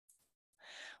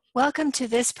Welcome to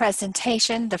this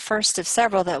presentation, the first of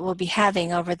several that we'll be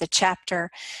having over the chapter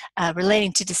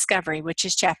relating to discovery, which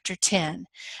is chapter 10.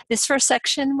 This first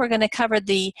section, we're going to cover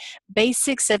the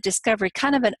basics of discovery,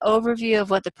 kind of an overview of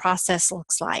what the process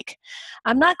looks like.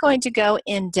 I'm not going to go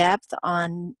in depth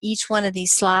on each one of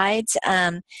these slides.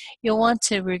 You'll want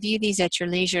to review these at your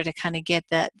leisure to kind of get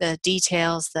the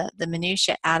details, the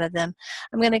minutiae out of them.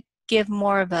 I'm going to give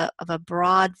more of a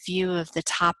broad view of the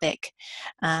topic.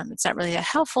 It's not really that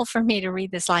helpful for me to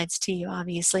read the slides to you,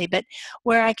 obviously, but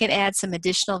where I can add some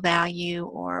additional value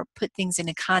or put things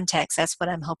into context, that's what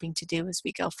I'm hoping to do as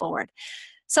we go forward.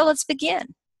 So let's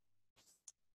begin.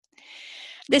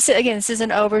 This is an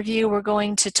overview. We're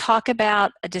going to talk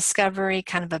about a discovery,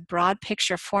 kind of a broad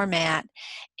picture format.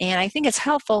 And I think it's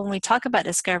helpful when we talk about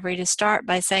discovery to start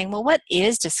by saying, well, what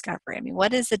is discovery? I mean,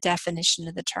 what is the definition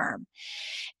of the term?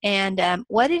 And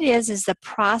what it is the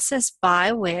process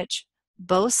by which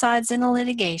both sides in a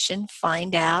litigation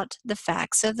find out the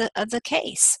facts of the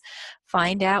case,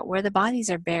 find out where the bodies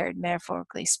are buried,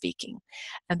 metaphorically speaking.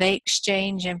 And they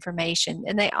exchange information,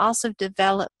 and they also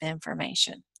develop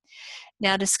information.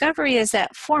 Now, discovery is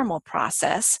that formal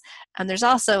process, and there's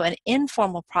also an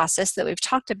informal process that we've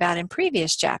talked about in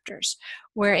previous chapters,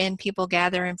 wherein people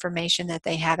gather information that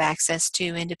they have access to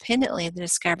independently of the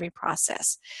discovery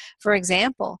process. For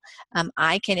example,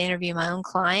 I can interview my own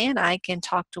client. I can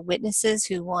talk to witnesses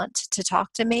who want to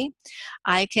talk to me.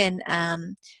 I can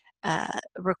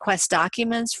request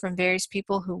documents from various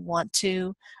people who want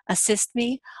to assist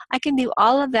me. I can do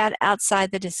all of that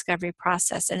outside the discovery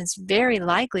process, and it's very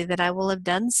likely that I will have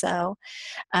done so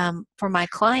for my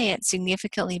client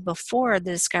significantly before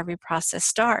the discovery process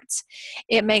starts.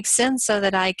 It makes sense so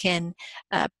that I can,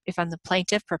 if I'm the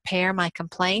plaintiff, prepare my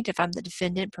complaint. If I'm the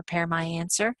defendant, prepare my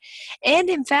answer. And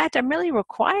in fact, I'm really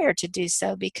required to do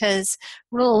so because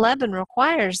Rule 11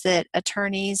 requires that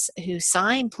attorneys who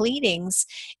sign pleadings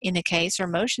in a case or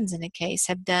motions in a case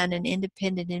have done an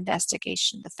independent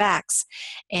investigation of the facts,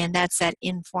 and that's that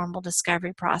informal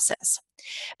discovery process.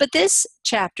 But this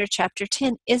chapter, chapter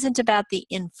 10, isn't about the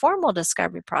informal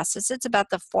discovery process, it's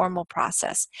about the formal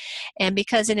process. And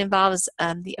because it involves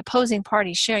the opposing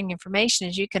parties sharing information,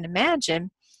 as you can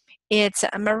imagine, it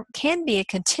can be a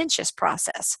contentious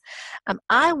process.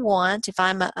 I want, if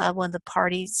I'm one of the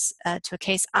parties to a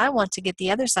case, I want to get the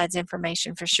other side's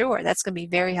information for sure. That's going to be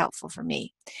very helpful for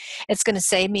me. It's going to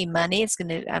save me money. It's going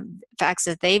to, facts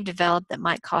that they've developed that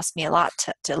might cost me a lot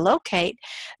to locate,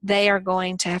 they are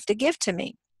going to have to give to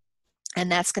me. And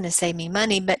that's going to save me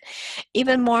money. But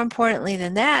even more importantly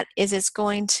than that is it's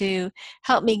going to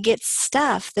help me get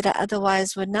stuff that I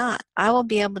otherwise would not. I will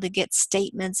be able to get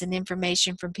statements and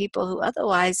information from people who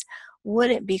otherwise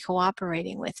wouldn't be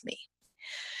cooperating with me.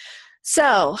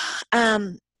 So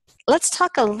let's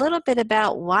talk a little bit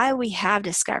about why we have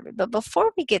discovery. But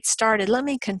before we get started, let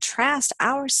me contrast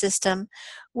our system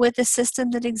with the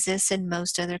system that exists in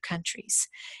most other countries.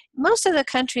 Most other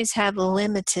countries have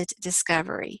limited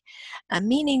discovery,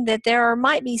 meaning that there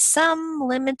might be some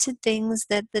limited things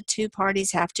that the two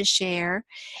parties have to share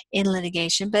in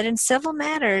litigation, but in civil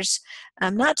matters,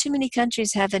 not too many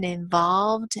countries have an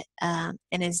involved and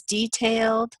as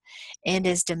detailed and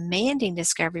as demanding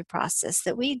discovery process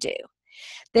that we do.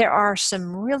 There are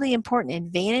some really important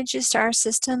advantages to our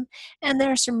system, and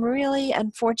there are some really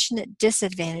unfortunate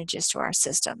disadvantages to our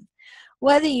system.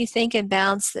 Whether you think and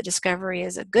balance that discovery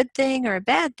is a good thing or a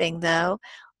bad thing, though,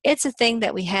 it's a thing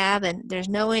that we have, and there's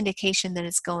no indication that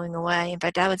it's going away. In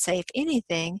fact, I would say, if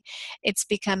anything, it's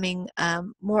becoming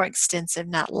more extensive,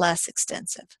 not less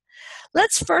extensive.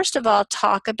 Let's first of all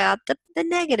talk about the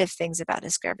negative things about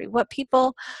discovery. What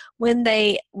people, when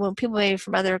people maybe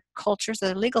from other cultures,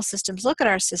 other legal systems look at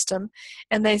our system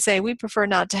and they say, we prefer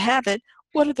not to have it,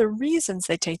 what are the reasons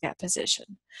they take that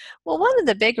position? Well, one of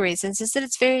the big reasons is that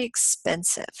it's very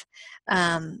expensive.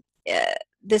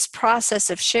 This process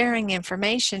of sharing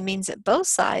information means that both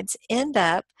sides end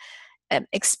up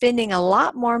expending a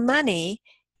lot more money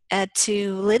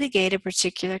to litigate a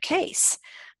particular case.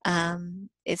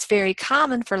 It's very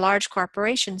common for large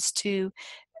corporations to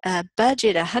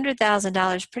budget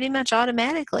 $100,000 pretty much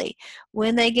automatically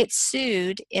when they get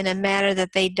sued in a matter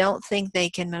that they don't think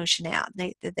they can motion out,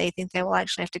 that they think they will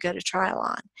actually have to go to trial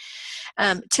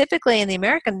on. Typically in the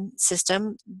American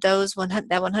system, that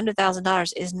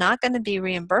 $100,000 is not going to be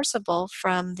reimbursable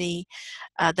from the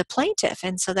plaintiff,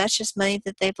 and so that's just money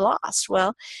that they've lost.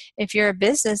 Well, if you're a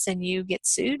business and you get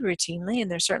sued routinely, and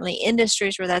there's certainly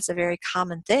industries where that's a very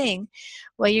common thing,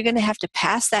 well, you're going to have to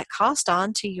pass that cost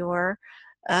on to your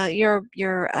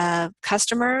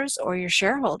customers or your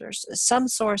shareholders, some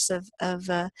source of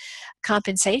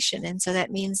compensation, and so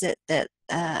that means that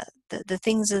the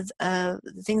things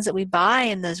the things that we buy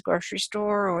in the grocery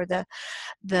store or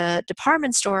the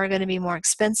department store are going to be more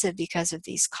expensive because of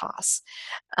these costs.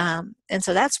 And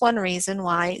so that's one reason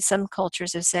why some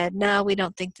cultures have said, no, we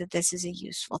don't think that this is a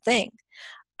useful thing.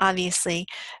 Obviously,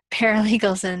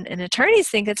 paralegals and attorneys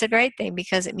think it's a great thing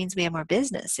because it means we have more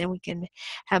business and we can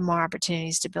have more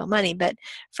opportunities to build money. But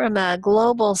from a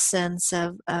global sense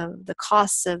of the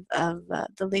costs of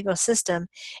the legal system,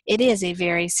 it is a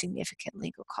very significant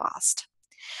legal cost.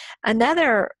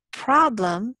 Another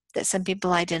problem that some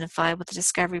people identify with the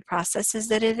discovery process is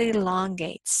that it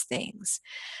elongates things.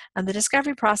 The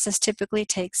discovery process typically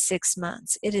takes 6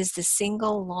 months. It is the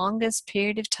single longest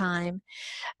period of time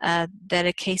that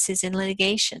a case is in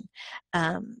litigation.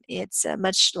 It's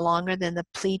much longer than the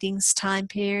pleadings time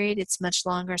period. It's much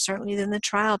longer, certainly, than the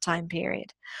trial time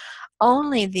period.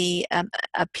 Only the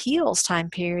appeals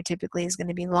time period typically is going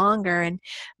to be longer, and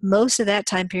most of that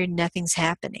time period, nothing's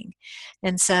happening.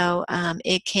 And so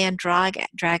it can drag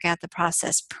out the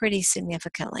process pretty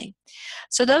significantly.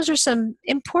 So those are some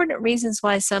important reasons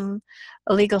why some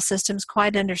legal systems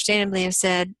quite understandably have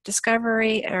said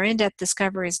discovery or in-depth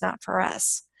discovery is not for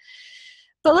us.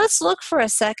 But let's look for a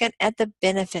second at the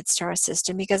benefits to our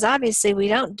system, because obviously we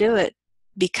don't do it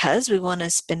because we want to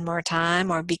spend more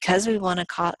time or because we want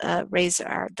to raise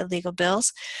the legal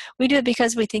bills. We do it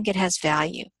because we think it has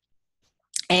value.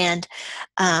 And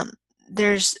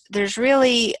there's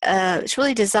really it's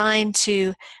really designed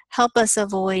to help us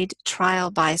avoid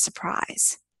trial by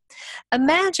surprise.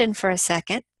 Imagine for a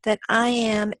second that I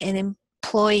am an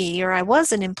employee, or I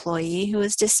was an employee who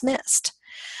was dismissed.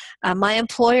 My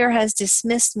employer has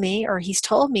dismissed me, or he's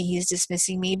told me he's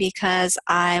dismissing me because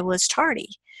I was tardy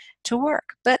to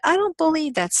work. But I don't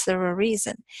believe that's the real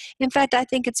reason. In fact, I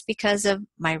think it's because of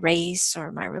my race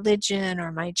or my religion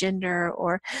or my gender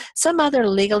or some other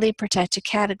legally protected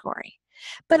category.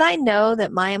 But I know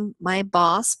that my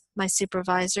boss, my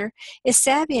supervisor, is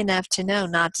savvy enough to know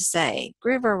not to say,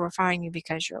 Groover, we're firing you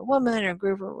because you're a woman, or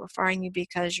Groover, we're firing you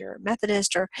because you're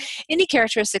Methodist, or any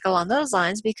characteristic along those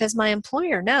lines, because my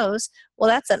employer knows, well,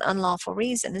 that's an unlawful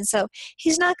reason. And so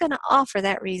he's not going to offer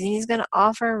that reason. He's going to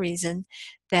offer a reason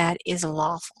that is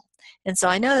lawful. And so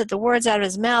I know that the words out of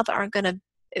his mouth aren't going to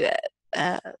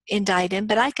indict him,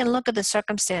 but I can look at the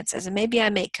circumstances and maybe I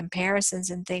make comparisons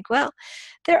and think, well,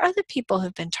 there are other people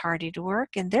who've been tardy to work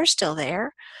and they're still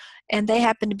there, and they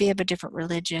happen to be of a different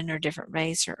religion or different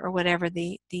race or whatever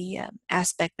the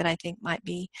aspect that I think might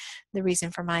be the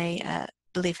reason for my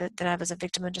belief that I was a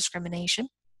victim of discrimination.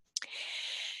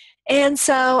 And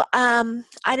so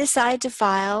I decided to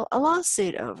file a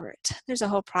lawsuit over it. There's a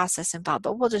whole process involved,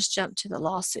 but we'll just jump to the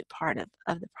lawsuit part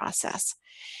of the process.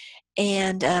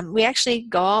 And we actually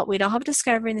go out, we don't have a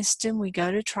discovery in the system, we go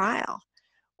to trial.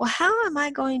 Well, how am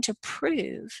I going to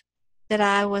prove that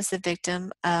I was the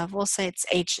victim of, we'll say it's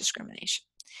age discrimination?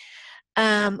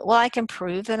 Well, I can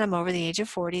prove that I'm over the age of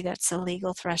 40, that's the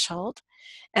legal threshold,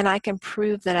 and I can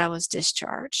prove that I was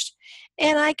discharged,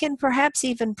 and I can perhaps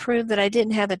even prove that I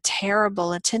didn't have a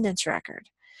terrible attendance record.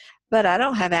 But I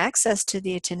don't have access to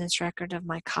the attendance record of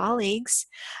my colleagues.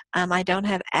 I don't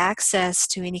have access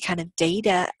to any kind of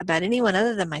data about anyone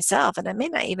other than myself, and I may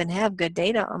not even have good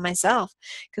data on myself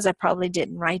because I probably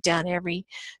didn't write down every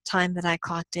time that I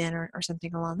clocked in or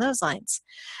something along those lines.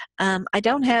 I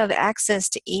don't have access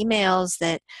to emails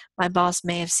that my boss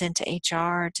may have sent to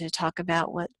HR to talk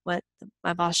about what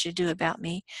my boss should do about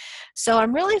me. So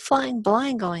I'm really flying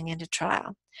blind going into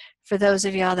trial. For those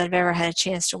of y'all that have ever had a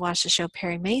chance to watch the show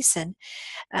Perry Mason,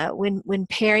 when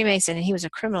Perry Mason, and he was a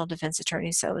criminal defense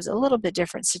attorney, so it was a little bit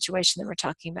different situation than we're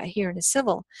talking about here in a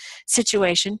civil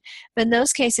situation. But in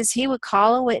those cases, he would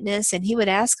call a witness and he would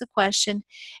ask a question,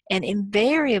 and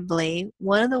invariably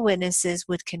one of the witnesses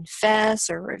would confess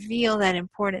or reveal that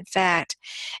important fact,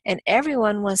 and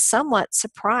everyone was somewhat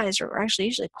surprised, or actually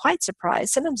usually quite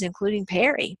surprised, sometimes including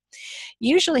Perry.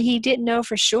 Usually he didn't know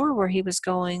for sure where he was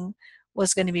going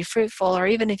to be fruitful, or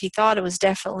even if he thought it was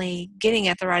definitely getting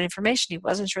at the right information, he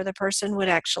wasn't sure the person would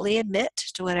actually admit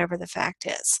to whatever the fact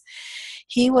is.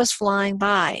 He was flying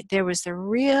by. There was the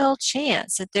real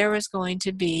chance that there was going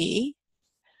to be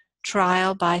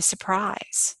trial by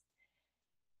surprise.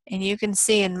 And you can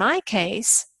see in my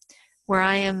case, where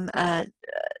I am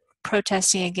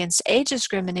protesting against age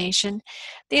discrimination,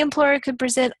 the employer could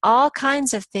present all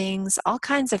kinds of things, all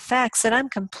kinds of facts that I'm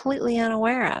completely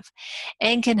unaware of,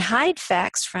 and can hide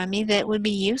facts from me that would be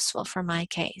useful for my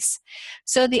case.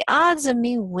 So the odds of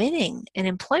me winning an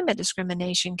employment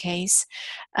discrimination case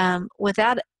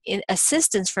without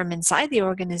assistance from inside the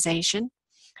organization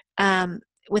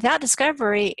without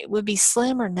discovery, it would be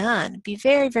slim or none. It'd be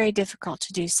very, very difficult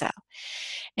to do so.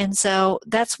 And so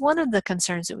that's one of the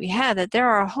concerns that we have, that there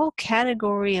are a whole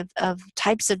category of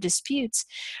types of disputes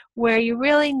where you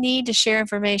really need to share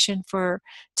information for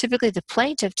typically the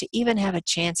plaintiff to even have a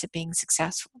chance at being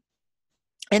successful.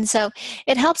 And so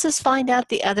it helps us find out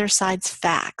the other side's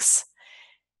facts.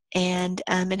 And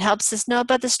it helps us know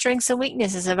about the strengths and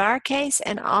weaknesses of our case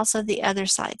and also the other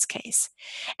side's case.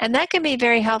 And that can be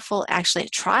very helpful actually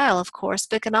at trial, of course,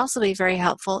 but can also be very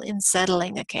helpful in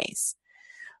settling a case.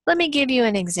 Let me give you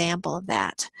an example of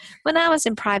that. When I was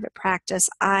in private practice,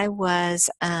 I was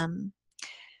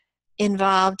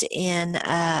involved in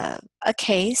a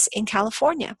case in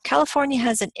California. California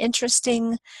has an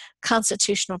interesting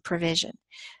constitutional provision.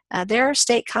 Their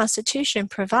state constitution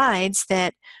provides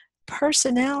that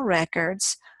personnel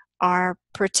records are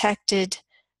protected.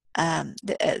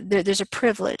 There's a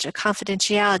privilege, a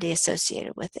confidentiality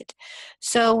associated with it.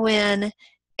 So when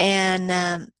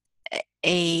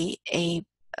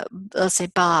let's say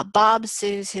Bob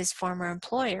sues his former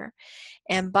employer,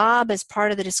 and Bob, as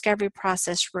part of the discovery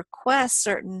process, requests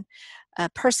certain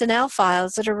personnel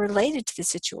files that are related to the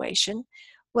situation.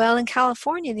 Well, in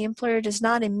California, the employer does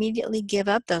not immediately give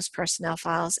up those personnel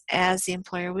files as the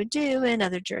employer would do in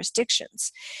other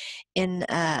jurisdictions. In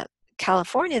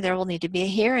California, there will need to be a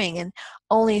hearing, and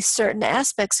only certain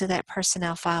aspects of that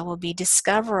personnel file will be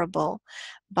discoverable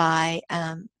by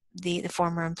the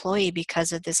former employee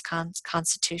because of this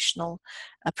constitutional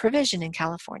provision in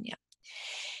California.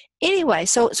 Anyway,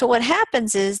 so what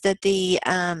happens is that the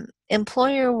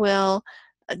employer will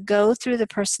go through the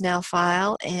personnel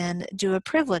file and do a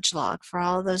privilege log for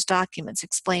all of those documents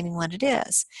explaining what it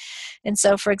is. And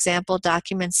so, for example,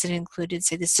 documents that included,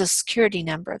 say, the Social Security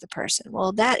number of the person,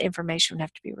 well, that information would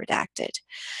have to be redacted.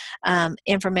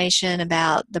 Information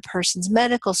about the person's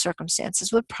medical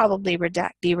circumstances would probably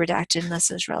be redacted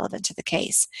unless it was relevant to the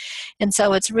case. And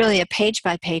so it's really a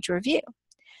page-by-page review.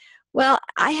 Well,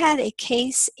 I had a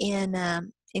case in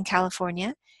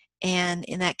California, and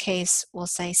in that case, we'll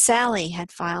say Sally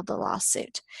had filed the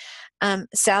lawsuit.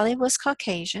 Sally was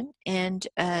Caucasian, and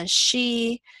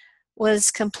she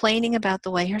was complaining about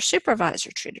the way her supervisor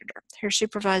treated her. Her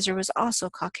supervisor was also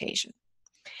Caucasian.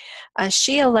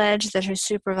 She alleged that her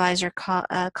supervisor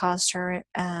caused her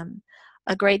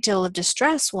a great deal of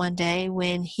distress one day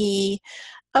when he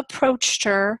approached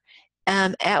her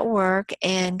at work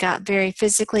and got very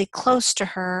physically close to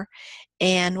her.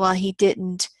 And while he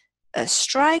didn't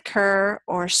strike her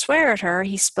or swear at her,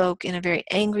 he spoke in a very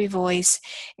angry voice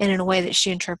and in a way that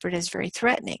she interpreted as very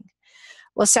threatening.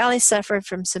 Well, Sally suffered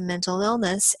from some mental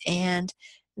illness, and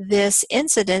this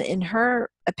incident, in her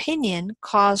opinion,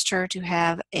 caused her to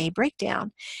have a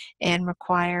breakdown and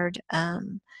required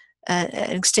an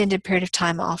extended period of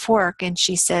time off work. And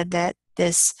she said that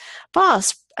this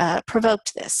boss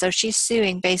provoked this. So she's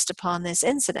suing based upon this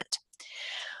incident.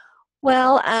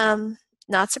 Well,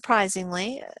 not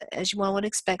surprisingly, as one would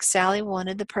expect, Sally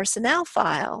wanted the personnel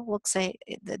file. We'll say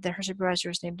that her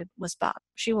supervisor's name was Bob.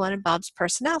 She wanted Bob's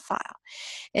personnel file.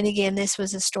 And again, this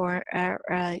was a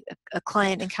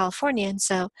client in California, and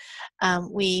so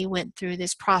we went through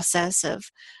this process of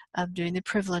doing the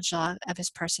privilege log of his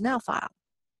personnel file.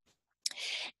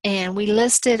 And we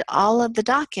listed all of the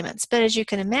documents, but as you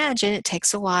can imagine, it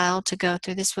takes a while to go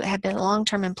through. This had been a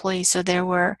long-term employee, so there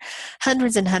were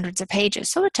hundreds and hundreds of pages,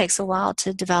 so it takes a while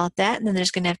to develop that, and then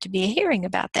there's going to have to be a hearing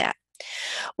about that.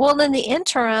 Well, in the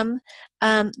interim,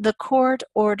 the court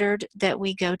ordered that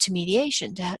we go to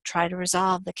mediation to try to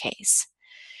resolve the case.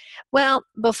 Well,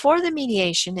 before the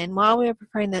mediation and while we were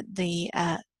preparing the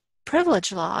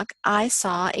privilege log, I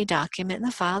saw a document in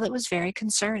the file that was very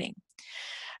concerning.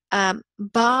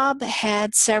 Bob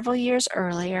had several years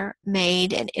earlier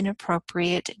made an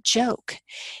inappropriate joke.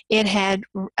 It had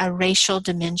a racial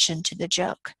dimension to the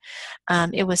joke.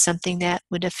 It was something that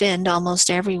would offend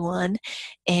almost everyone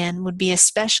and would be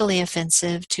especially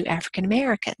offensive to African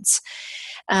Americans.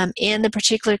 In the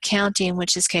particular county in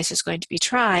which this case was going to be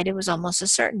tried, it was almost a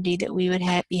certainty that we would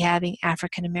be having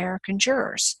African American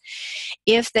jurors.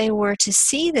 If they were to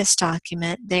see this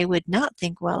document, they would not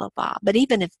think well of Bob. But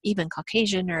even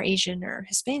Caucasian or Asian or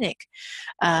Hispanic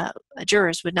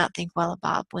jurors would not think well of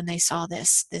Bob when they saw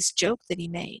this joke that he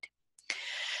made.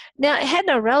 Now, it had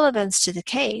no relevance to the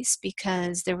case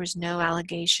because there was no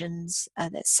allegations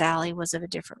that Sally was of a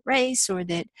different race or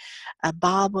that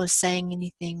Bob was saying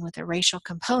anything with a racial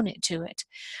component to it.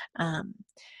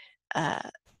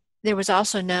 There was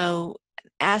also no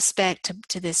aspect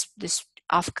to this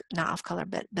not off color,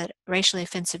 but racially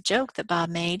offensive joke that Bob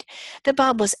made, that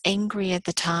Bob was angry at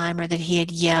the time, or that he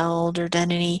had yelled or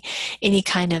done any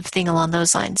kind of thing along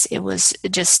those lines. It was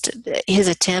just his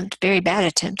attempt, very bad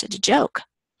attempt at a joke.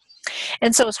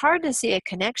 And so it's hard to see a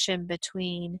connection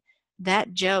between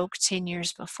that joke 10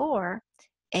 years before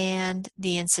and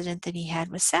the incident that he had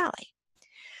with Sally.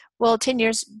 Well, 10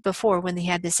 years before, when he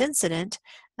had this incident,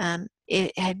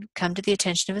 it had come to the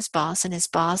attention of his boss, and his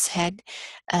boss had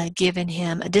given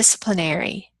him a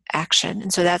disciplinary action.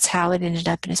 And so that's how it ended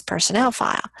up in his personnel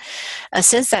file.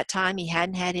 Since that time, he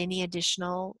hadn't had any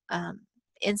additional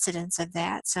incidents of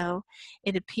that. So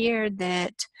it appeared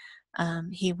that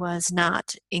he was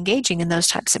not engaging in those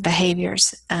types of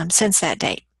behaviors since that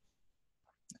date.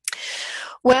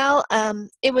 Well,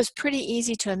 it was pretty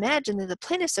easy to imagine that the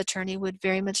plaintiff's attorney would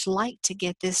very much like to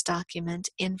get this document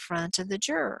in front of the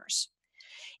jurors.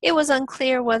 It was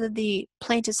unclear whether the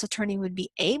plaintiff's attorney would be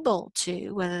able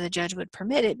to, whether the judge would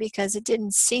permit it, because it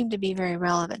didn't seem to be very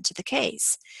relevant to the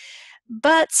case.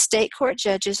 But state court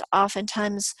judges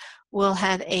oftentimes will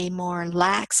have a more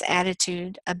lax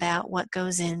attitude about what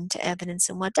goes into evidence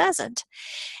and what doesn't.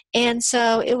 And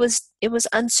so it was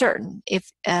uncertain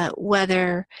if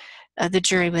whether the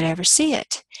jury would ever see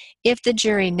it. If the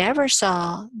jury never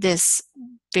saw this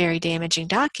very damaging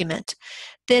document,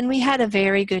 then we had a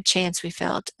very good chance, we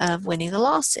felt, of winning the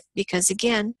lawsuit, because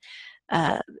again,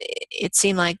 it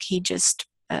seemed like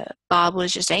Bob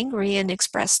was just angry and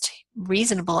expressed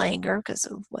reasonable anger because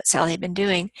of what Sally had been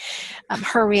doing.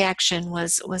 Her reaction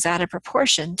was out of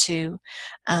proportion to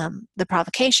the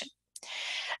provocation.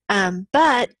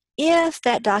 But if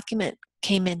that document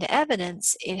came into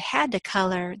evidence, it had to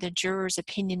color the juror's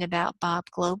opinion about Bob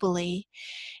globally,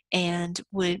 and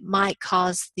might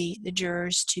cause the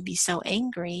jurors to be so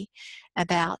angry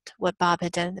about what Bob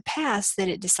had done in the past that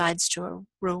it decides to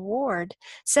reward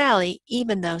Sally,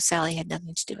 even though Sally had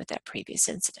nothing to do with that previous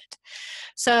incident.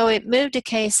 So it moved a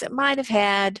case that might have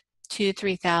had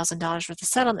 $2,000-$3,000 worth of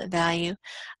settlement value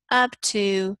up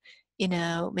to,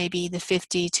 maybe the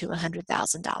 $50,000 to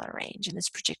 $100,000 range in this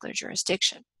particular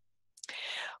jurisdiction.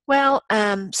 Well,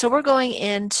 so we're going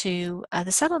into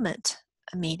the settlement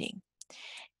meeting,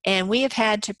 and we have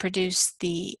had to produce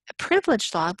the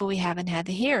privilege log, but we haven't had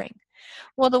the hearing.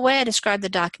 Well, the way I describe the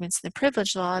documents in the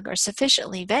privilege log are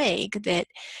sufficiently vague that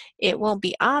it won't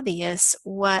be obvious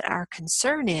what our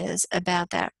concern is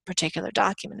about that particular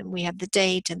document. And we have the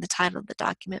date and the title of the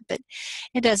document, but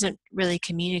it doesn't really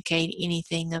communicate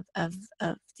anything of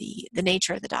the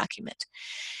nature of the document.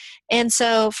 And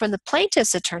so from the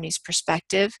plaintiff's attorney's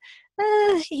perspective,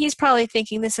 he's probably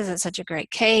thinking, this isn't such a great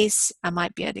case. I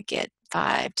might be able to get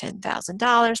 $5,000,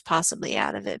 $10,000 possibly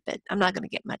out of it, but I'm not going to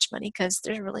get much money because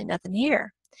there's really nothing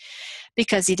here,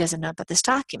 because he doesn't know about this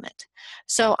document.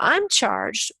 So I'm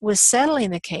charged with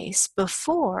settling the case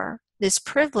before this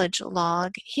privilege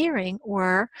log hearing,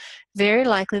 where very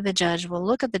likely the judge will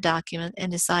look at the document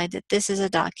and decide that this is a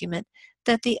document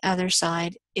that the other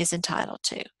side is entitled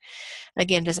to.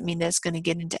 Again, doesn't mean that's going to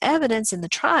get into evidence in the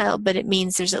trial, but it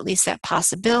means there's at least that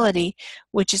possibility,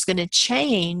 which is going to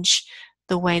change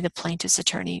the way the plaintiff's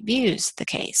attorney views the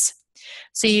case.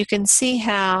 So you can see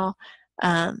how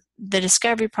the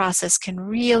discovery process can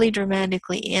really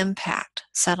dramatically impact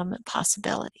settlement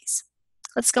possibilities.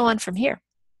 Let's go on from here.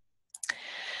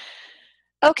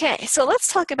 Okay, so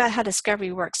let's talk about how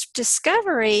discovery works.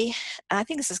 Discovery, I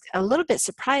think this is a little bit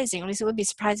surprising, or at least it would be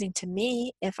surprising to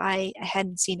me if I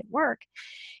hadn't seen it work,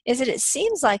 is that it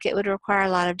seems like it would require a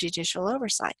lot of judicial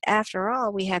oversight. After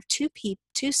all, we have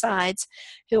two sides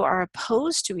who are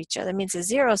opposed to each other. I mean, it's a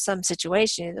zero-sum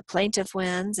situation. The plaintiff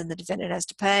wins and the defendant has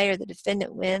to pay, or the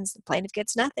defendant wins, the plaintiff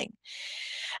gets nothing.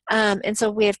 And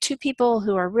so we have two people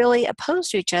who are really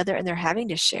opposed to each other, and they're having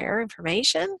to share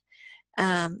information.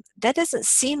 That doesn't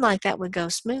seem like that would go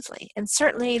smoothly. And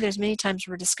certainly there's many times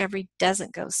where discovery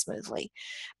doesn't go smoothly.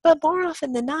 But more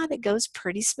often than not, it goes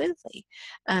pretty smoothly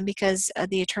because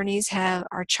the attorneys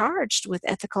are charged with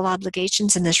ethical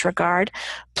obligations in this regard.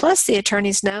 Plus, the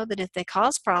attorneys know that if they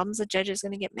cause problems, the judge is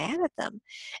going to get mad at them.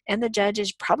 And the judge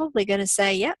is probably going to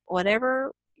say, yep,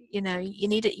 whatever, you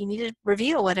need to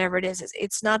reveal whatever it is.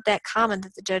 It's not that common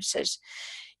that the judge says,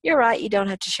 you're right, you don't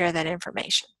have to share that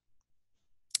information.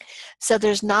 So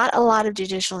there's not a lot of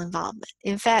judicial involvement.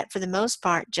 In fact, for the most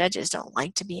part, judges don't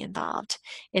like to be involved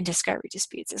in discovery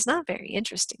disputes. It's not very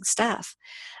interesting stuff.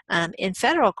 In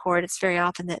federal court, it's very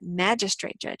often that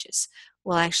magistrate judges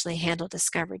will actually handle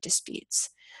discovery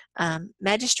disputes.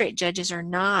 Magistrate judges are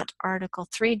not Article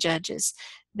III judges.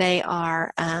 They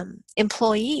are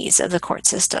employees of the court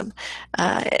system.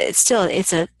 It's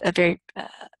a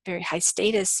very high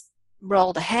status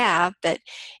role to have, but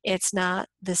it's not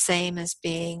the same as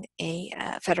being a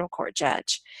federal court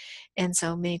judge. And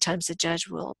so many times the judge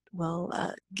will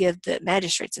give the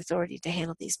magistrate's authority to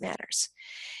handle these matters.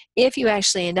 If you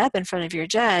actually end up in front of your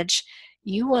judge,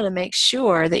 you want to make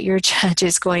sure that your judge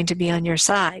is going to be on your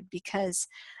side, because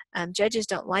judges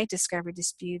don't like discovery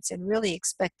disputes and really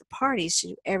expect the parties to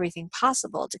do everything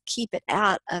possible to keep it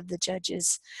out of the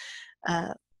judge's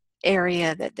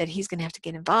area that he's going to have to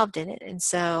get involved in it. And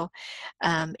so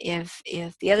if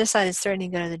the other side is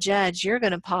threatening to go to the judge, you're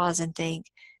going to pause and think,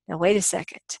 now wait a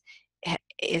second.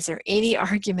 Is there any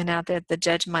argument out there that the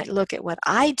judge might look at what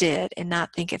I did and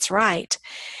not think it's right?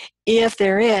 If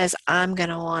there is, I'm going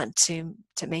to want to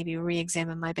maybe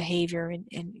re-examine my behavior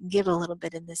and give a little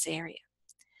bit in this area.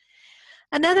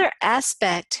 Another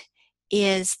aspect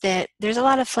is that there's a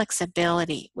lot of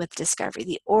flexibility with discovery.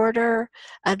 The order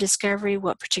of discovery,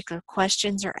 what particular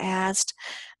questions are asked,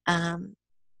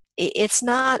 it's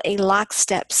not a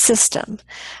lockstep system.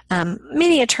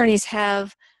 Many attorneys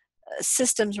have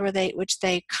systems which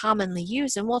they commonly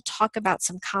use, and we'll talk about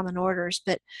some common orders,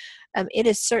 but it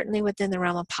is certainly within the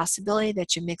realm of possibility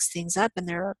that you mix things up, and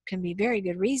there can be very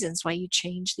good reasons why you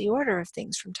change the order of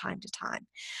things from time to time.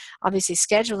 Obviously,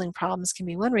 scheduling problems can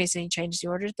be one reason you change the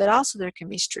orders, but also there can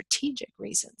be strategic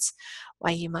reasons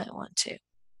why you might want to.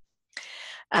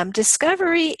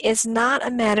 Discovery is not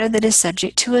a matter that is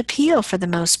subject to appeal for the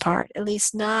most part, at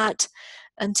least not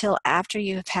until after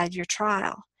you have had your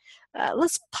trial.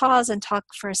 Let's pause and talk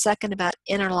for a second about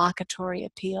interlocutory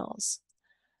appeals.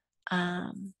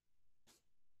 An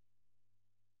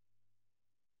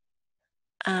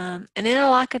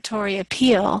interlocutory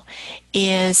appeal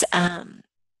is an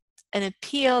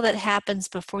appeal that happens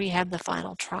before you have the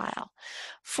final trial.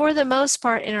 For the most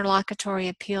part, interlocutory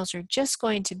appeals are just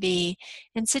going to be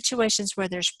in situations where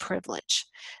there's privilege.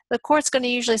 The court's going to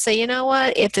usually say, you know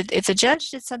what, if the judge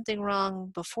did something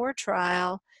wrong before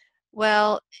trial,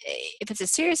 well, if it's a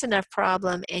serious enough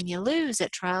problem and you lose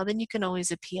at trial, then you can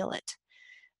always appeal it.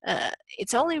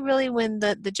 It's only really when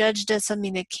the judge does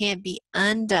something that can't be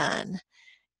undone,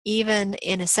 even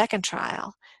in a second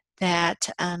trial, that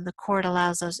the court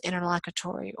allows those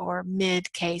interlocutory or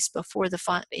mid-case before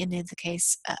the end of the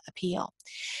case appeal.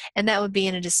 And that would be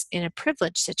in a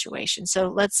privileged situation. So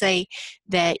let's say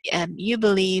that you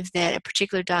believe that a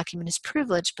particular document is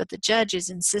privileged, but the judge is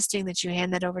insisting that you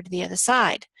hand that over to the other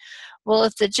side. Well,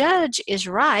 if the judge is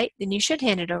right, then you should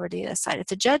hand it over to the other side. If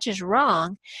the judge is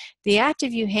wrong, the act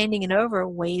of you handing it over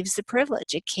waives the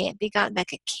privilege. It can't be gotten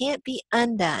back. It can't be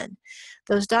undone.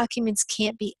 Those documents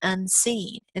can't be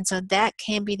unseen. And so that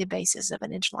can be the basis of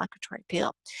an interlocutory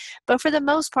appeal. But for the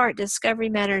most part, discovery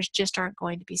matters just aren't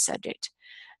going to be subject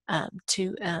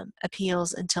to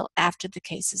appeals until after the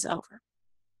case is over.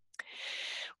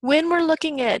 When we're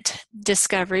looking at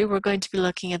discovery, we're going to be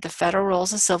looking at the Federal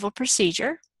Rules of Civil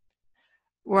Procedure.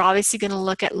 We're obviously going to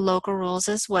look at local rules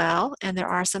as well, and there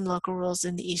are some local rules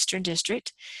in the Eastern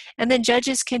District. And then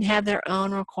judges can have their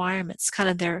own requirements, kind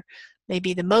of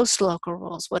maybe the most local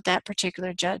rules, what that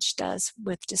particular judge does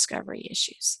with discovery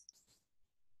issues.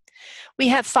 We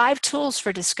have 5 tools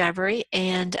for discovery,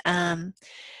 and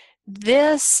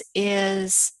this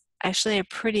is actually a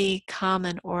pretty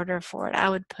common order for it. I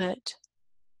would put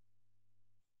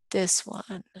this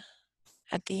one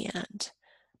at the end.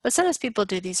 But sometimes people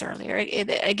do these earlier.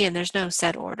 Again, there's no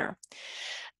set order.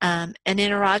 An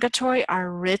interrogatory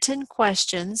are written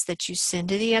questions that you send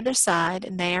to the other side,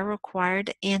 and they are required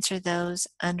to answer those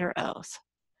under oath.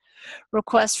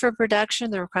 Request for production,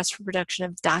 the request for production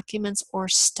of documents or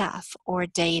stuff or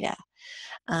data.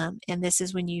 And this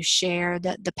is when you share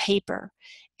the paper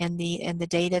and the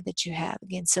data that you have.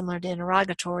 Again, similar to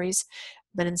interrogatories,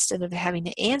 but instead of having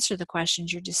to answer the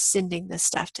questions, you're just sending the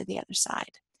stuff to the other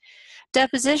side.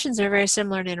 Depositions are very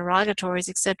similar to interrogatories,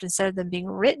 except instead of them being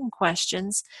written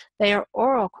questions, they are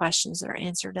oral questions that are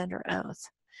answered under oath.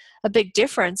 Another big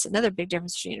difference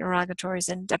between interrogatories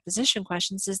and deposition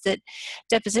questions is that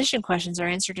deposition questions are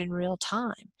answered in real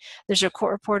time. There's a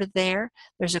court reporter there,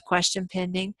 there's a question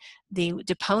pending, the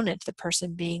deponent, the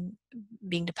person being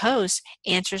deposed,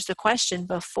 answers the question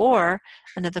before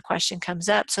another question comes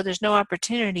up, so there's no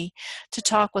opportunity to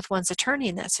talk with one's attorney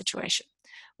in that situation.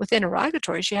 With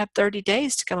interrogatories, you have 30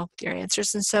 days to come up with your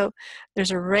answers, and so there's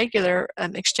a regular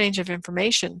exchange of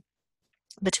information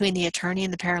between the attorney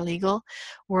and the paralegal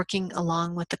working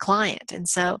along with the client. And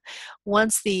so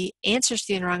once the answers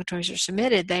to the interrogatories are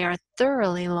submitted, they are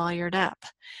thoroughly lawyered up.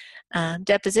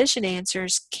 Deposition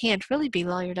answers can't really be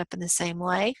lawyered up in the same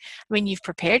way. I mean, you've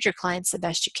prepared your clients the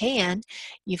best you can.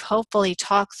 You've hopefully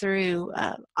talked through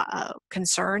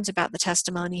concerns about the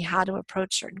testimony, how to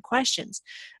approach certain questions.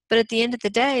 but at the end of the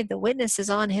day, the witness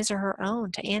is on his or her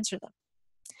own to answer them.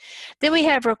 Then we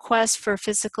have requests for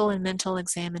physical and mental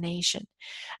examination.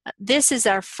 This is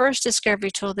our first discovery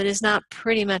tool that is not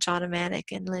pretty much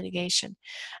automatic in litigation.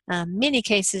 Many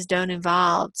cases don't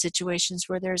involve situations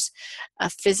where there's a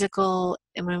physical,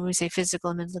 and when we say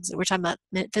physical and mental, we're talking about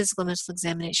physical and mental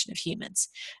examination of humans,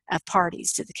 of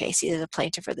parties to the case, either the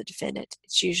plaintiff or the defendant.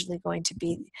 It's usually going to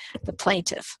be the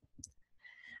plaintiff.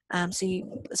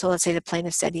 So let's say the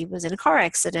plaintiff said he was in a car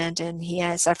accident and he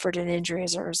has suffered an injury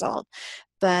as a result.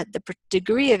 But the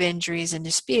degree of injury is in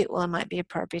dispute. Well, it might be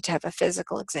appropriate to have a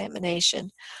physical examination,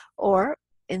 or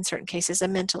in certain cases, a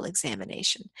mental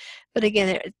examination. But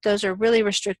again, those are really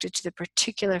restricted to the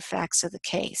particular facts of the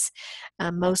case.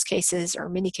 Most cases, or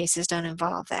many cases, don't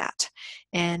involve that.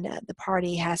 And the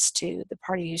party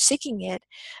who's seeking it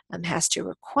has to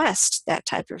request that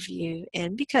type of review.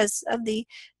 And because of the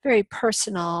very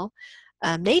personal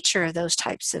nature of those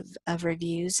types of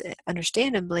reviews,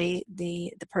 understandably,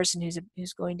 the person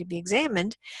who's going to be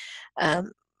examined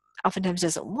oftentimes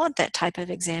doesn't want that type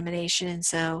of examination, and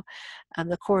so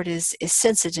the court is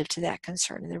sensitive to that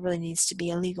concern, and there really needs to be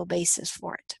a legal basis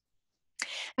for it.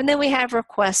 And then we have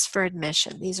requests for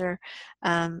admission. These are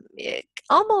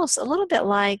almost a little bit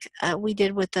like we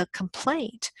did with the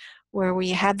complaint, where we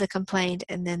have the complaint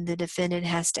and then the defendant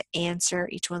has to answer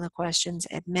each one of the questions,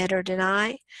 admit or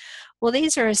deny. Well,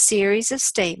 these are a series of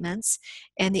statements,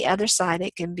 and the other side,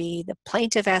 it can be the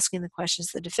plaintiff asking the questions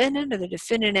of the defendant, or the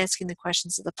defendant asking the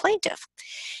questions of the plaintiff.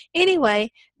 Anyway,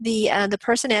 the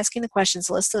person asking the questions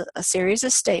lists a series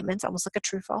of statements, almost like a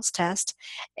true-false test,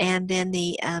 and then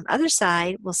the other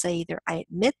side will say either I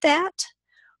admit that,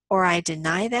 or I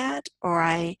deny that, or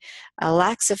I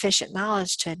lack sufficient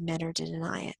knowledge to admit or to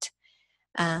deny it.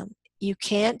 You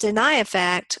can't deny a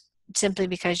fact simply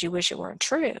because you wish it weren't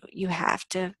true. You have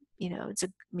to, it's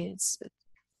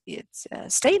a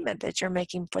statement that you're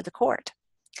making for the court.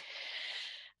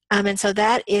 And so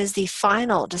that is the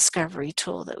final discovery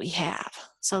tool that we have.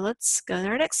 So let's go to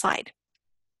our next slide.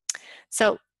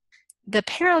 So the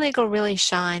paralegal really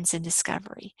shines in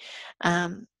discovery.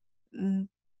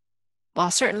 While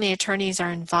certainly attorneys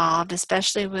are involved,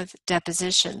 especially with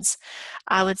depositions,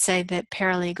 I would say that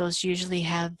paralegals usually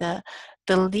have the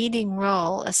leading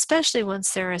role, especially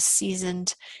once they're a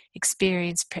seasoned,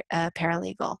 experienced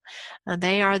paralegal.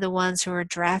 They are the ones who are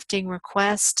drafting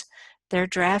requests. They're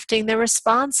drafting the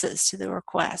responses to the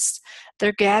request.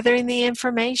 They're gathering the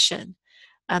information.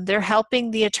 They're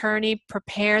helping the attorney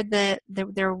prepare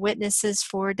their witnesses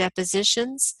for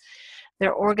depositions.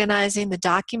 They're organizing the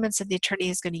documents that the attorney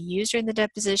is going to use during the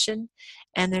deposition,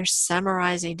 and they're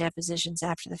summarizing depositions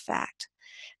after the fact.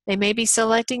 They may be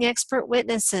selecting expert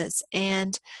witnesses,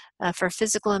 and for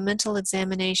physical and mental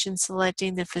examination,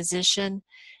 selecting the physician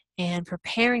and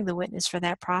preparing the witness for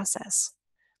that process.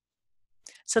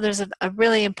 So there's a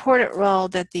really important role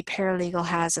that the paralegal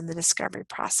has in the discovery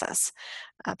process,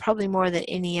 probably more than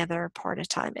any other part of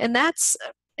time. And that's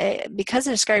because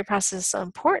the discovery process is so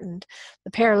important,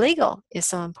 the paralegal is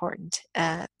so important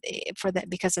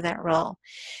because of that role.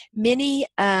 Many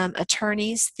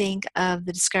attorneys think of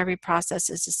the discovery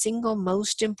process as the single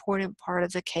most important part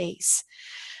of the case.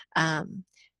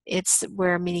 It's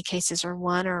where many cases are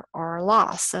won or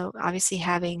lost. So obviously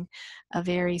having a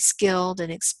very skilled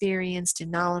and experienced and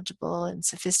knowledgeable and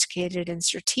sophisticated and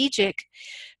strategic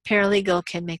paralegal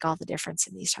can make all the difference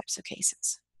in these types of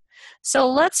cases. So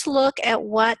let's look at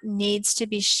what needs to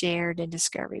be shared in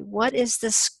discovery. What is the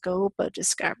scope of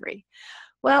discovery?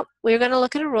 Well, we're going to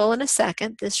look at a rule in a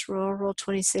second, this rule, Rule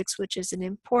 26, which is an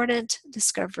important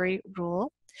discovery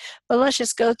rule. But let's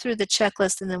just go through the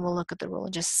checklist and then we'll look at the rule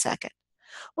in just a second.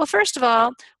 Well, first of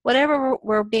all, whatever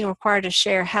we're being required to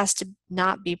share has to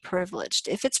not be privileged.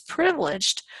 If it's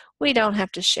privileged, we don't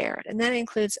have to share it, and that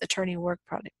includes attorney work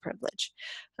product privilege.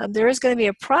 There is going to be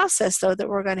a process, though, that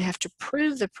we're going to have to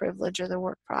prove the privilege of the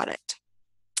work product.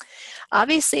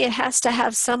 Obviously, it has to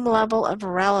have some level of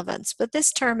relevance, but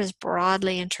this term is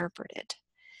broadly interpreted.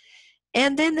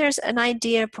 And then there's an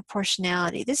idea of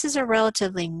proportionality. This is a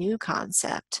relatively new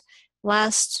concept.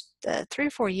 Last 3 or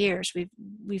 4 years,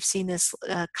 we've seen this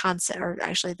concept, or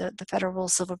actually the Federal Rule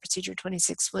Civil Procedure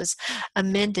 26 was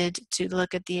amended to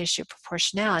look at the issue of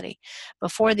proportionality.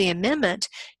 Before the amendment,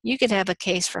 you could have a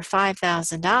case for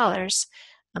 $5,000,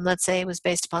 let's say it was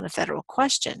based upon a federal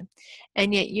question,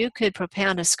 and yet you could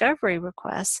propound discovery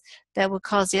requests that would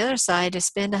cause the other side to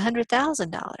spend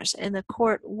 $100,000, and the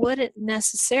court wouldn't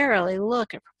necessarily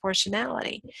look at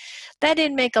proportionality. That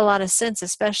didn't make a lot of sense,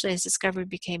 especially as discovery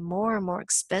became more and more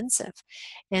expensive.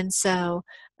 And so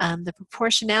the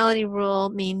proportionality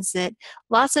rule means that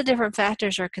lots of different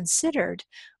factors are considered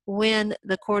when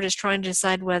the court is trying to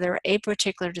decide whether a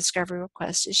particular discovery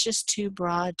request is just too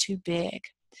broad, too big.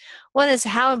 One is,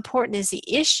 how important is the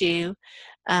issue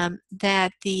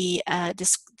that the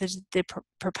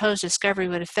proposed discovery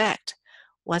would affect?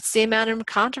 What's the amount of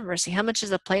controversy? How much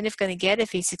is the plaintiff going to get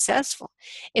if he's successful?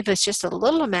 If it's just a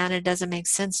little amount, it doesn't make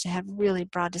sense to have really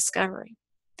broad discovery.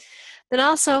 Then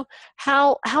also,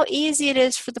 how easy it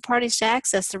is for the parties to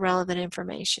access the relevant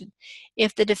information.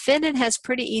 If the defendant has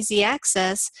pretty easy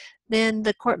access, then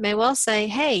the court may well say,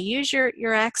 hey, use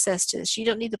your access to this. You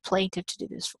don't need the plaintiff to do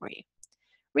this for you.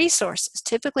 Resources.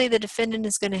 Typically, the defendant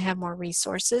is going to have more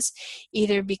resources,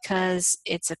 either because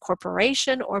it's a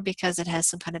corporation or because it has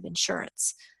some kind of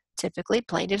insurance. Typically,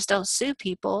 plaintiffs don't sue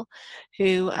people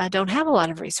who don't have a lot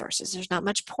of resources. There's not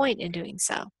much point in doing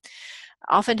so.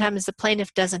 Oftentimes, the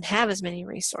plaintiff doesn't have as many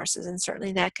resources, and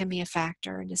certainly that can be a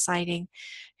factor in deciding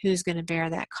who's going to bear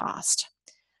that cost.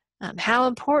 How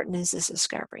important is this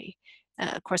discovery?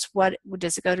 Of course, what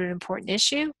does it go to an important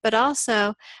issue, but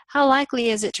also how likely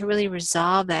is it to really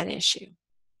resolve that issue?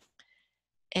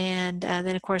 And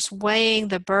then, of course, weighing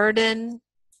the burden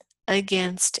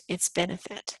against its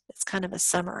benefit. It's kind of a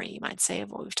summary, you might say, of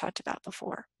what we've talked about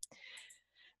before.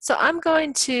 So I'm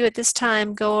going to, at this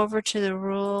time, go over to the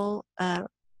Rule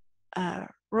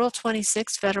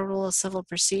 26, Federal Rule of Civil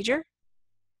Procedure.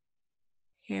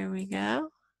 Here we go.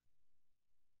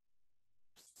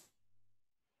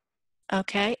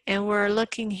 Okay, and we're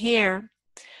looking here.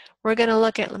 We're going to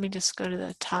look at, let me just go to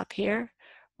the top here.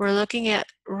 We're looking at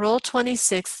Rule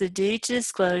 26, the duty to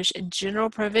disclose and general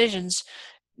provisions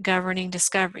governing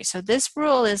discovery. So this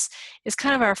rule is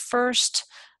kind of our first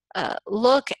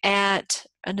look at,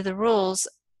 under the rules,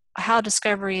 how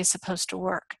discovery is supposed to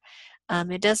work.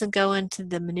 It doesn't go into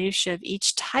the minutiae of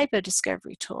each type of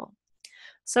discovery tool.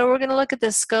 So we're going to look at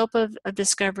the scope of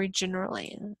discovery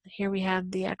generally. And here we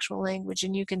have the actual language,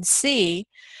 and you can see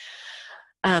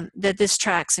that this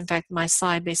tracks. In fact, my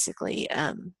slide basically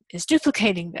is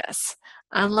duplicating this.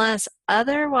 Unless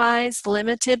otherwise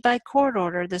limited by court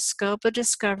order, the scope of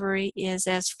discovery is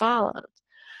as follows.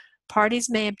 Parties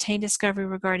may obtain discovery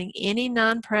regarding any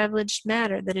non-privileged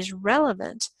matter that is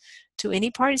relevant to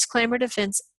any party's claim or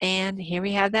defense, and here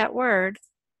we have that word,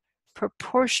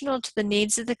 proportional to the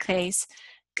needs of the case,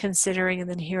 considering, and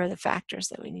then here are the factors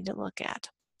that we need to look at,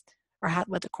 or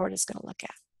what the court is going to look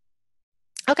at.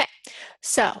 Okay,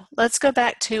 so let's go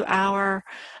back to our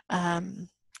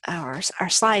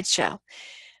slideshow.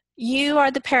 You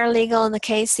are the paralegal in the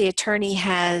case. The attorney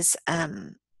has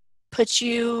put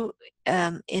you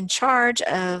in charge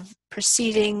of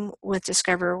proceeding with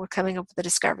discovery. We're coming up with a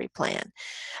discovery plan.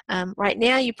 Right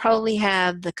now, you probably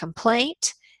have the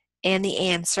complaint and the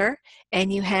answer,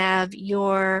 and you have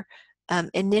your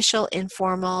initial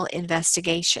informal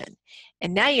investigation.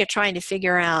 And now you're trying to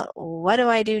figure out, what do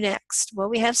I do next? Well,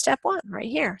 we have step one right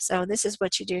here. So this is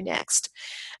what you do next.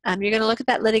 You're going to look at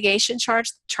that litigation chart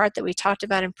that we talked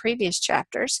about in previous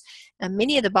chapters. And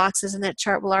many of the boxes in that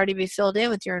chart will already be filled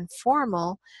in with your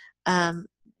informal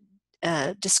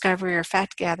discovery or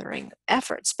fact-gathering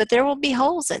efforts, but there will be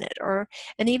holes in it,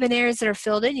 and even areas that are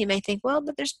filled in. You may think, well,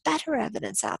 but there's better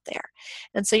evidence out there.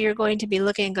 And so you're going to be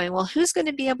looking and going, well, who's going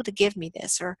to be able to give me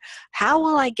this? Or how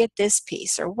will I get this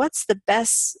piece? Or what's the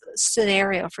best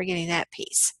scenario for getting that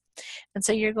piece? And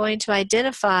so you're going to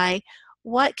identify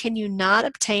what can you not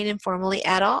obtain informally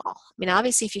at all. I mean,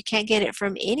 obviously, if you can't get it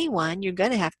from anyone, you're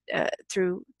going to have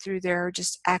through their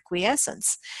just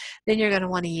acquiescence, then you're going to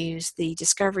want to use the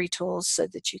discovery tools so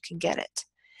that you can get it.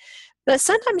 But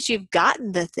sometimes you've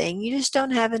gotten the thing, you just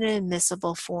don't have it in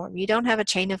admissible form. You don't have a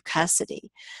chain of custody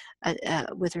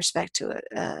with respect to it,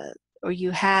 or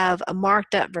you have a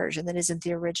marked up version that isn't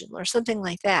the original or something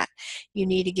like that. You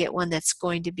need to get one that's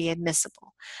going to be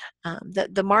admissible.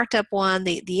 The marked up one,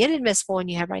 the inadmissible one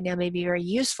you have right now may be very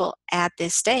useful at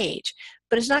this stage,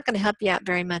 but it's not going to help you out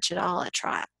very much at all at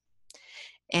trial.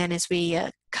 And as we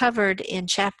covered in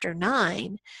Chapter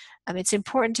 9, it's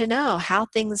important to know how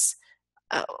things,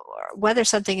 whether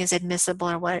something is admissible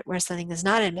or where something is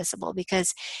not admissible,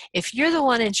 because if you're the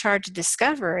one in charge of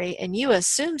discovery and you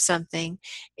assume something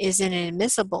is in an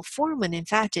admissible form when in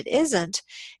fact it isn't,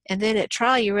 and then at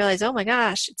trial you realize, oh my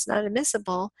gosh, it's not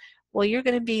admissible, well, you're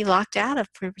going to be locked out of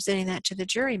presenting that to the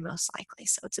jury most likely.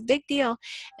 So it's a big deal,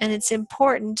 and it's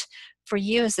important for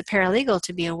you as the paralegal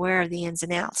to be aware of the ins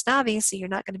and outs. Now, obviously, you're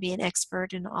not going to be an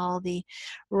expert in all the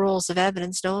rules of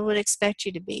evidence. No one would expect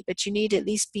you to be, but you need to at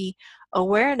least be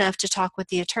aware enough to talk with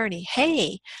the attorney.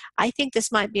 Hey, I think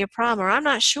this might be a problem, or I'm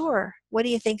not sure. What do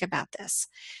you think about this?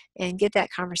 And get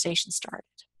that conversation started.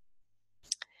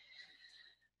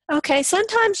 Okay,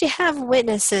 sometimes you have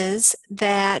witnesses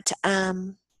that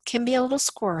can be a little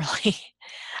squirrely.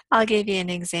 I'll give you an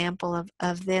example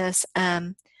of this.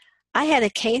 I had a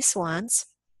case once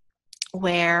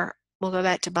where we'll go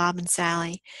back to Bob and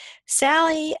Sally.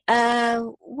 Sally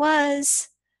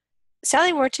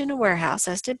worked in a warehouse,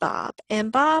 as did Bob,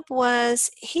 and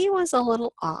he was a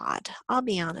little odd. I'll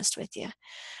be honest with you.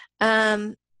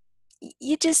 Um,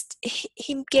 he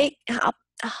gave.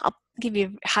 I'll give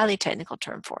you a highly technical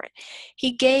term for it.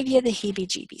 He gave you the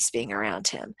heebie-jeebies being around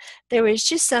him. There was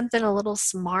just something a little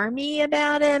smarmy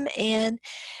about him, and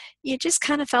you just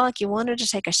kind of felt like you wanted to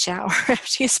take a shower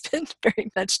after you spent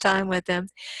very much time with him.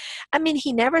 I mean,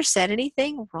 he never said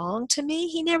anything wrong to me.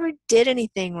 He never did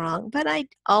anything wrong, but I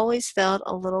always felt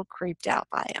a little creeped out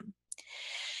by him.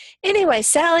 Anyway,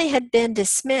 Sally had been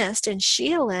dismissed, and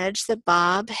she alleged that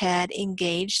Bob had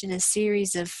engaged in a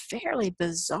series of fairly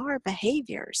bizarre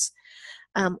behaviors.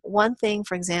 One thing,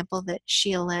 for example, that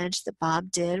she alleged that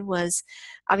Bob did was,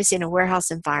 obviously in a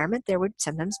warehouse environment, there would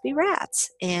sometimes be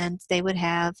rats, and they would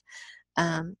have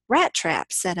rat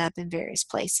traps set up in various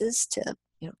places to,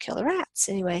 kill the rats.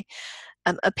 Anyway,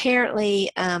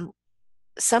 apparently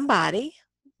somebody,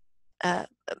 uh,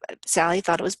 Sally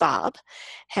thought it was Bob,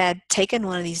 had taken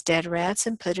one of these dead rats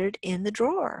and put it in the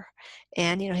drawer.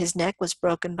 And, his neck was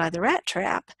broken by the rat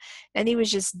trap, and he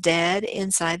was just dead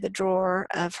inside the drawer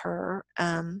of her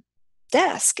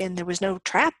desk, and there was no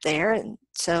trap there, and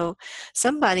so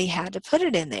somebody had to put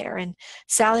it in there, and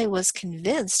Sally was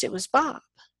convinced it was Bob.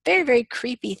 Very, very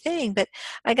creepy thing, but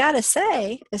I gotta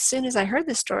say, as soon as I heard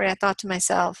the story, I thought to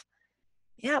myself,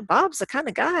 yeah, Bob's the kind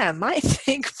of guy I might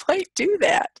think might do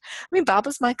that. I mean, Bob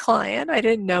was my client. I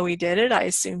didn't know he did it. I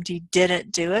assumed he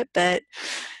didn't do it, but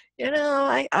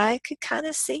I could kind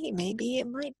of see maybe it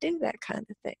might do that kind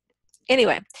of thing.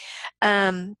 Anyway,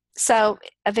 so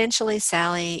eventually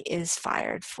Sally is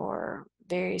fired for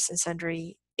various and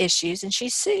sundry issues, and she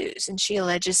sues, and she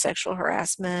alleges sexual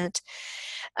harassment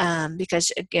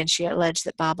because, again, she alleged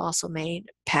that Bob also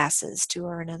made passes to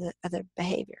her and other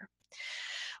behavior.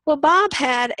 Well, Bob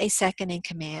had a second in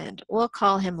command. We'll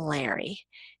call him Larry.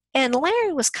 And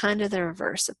Larry was kind of the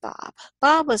reverse of Bob.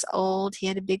 Bob was old. He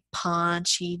had a big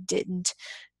paunch. He didn't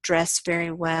dress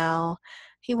very well.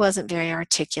 He wasn't very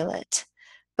articulate.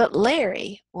 But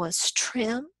Larry was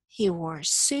trim. He wore a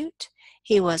suit.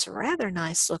 He was rather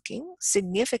nice looking,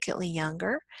 significantly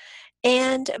younger,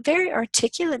 and very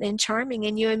articulate and charming.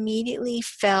 And you immediately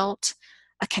felt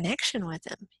a connection with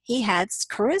him. He had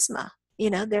charisma.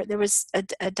 There was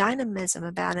a dynamism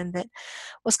about him that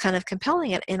was kind of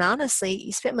compelling. And honestly,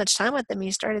 you spent much time with him, and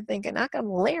you started thinking, how come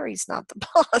Larry's not the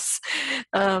boss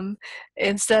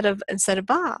instead of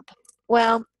Bob?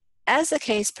 Well, as the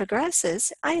case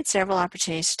progresses, I had several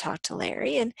opportunities to talk to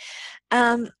Larry, and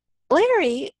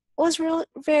Larry was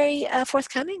very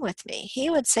forthcoming with me.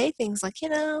 He would say things like,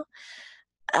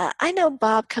 I know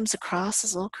Bob comes across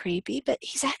as a little creepy, but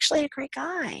he's actually a great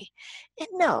guy. And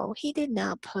no, he did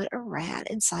not put a rat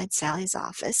inside Sally's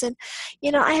office. And,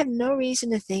 I have no reason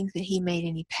to think that he made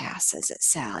any passes at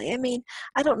Sally. I mean,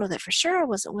 I don't know that for sure. I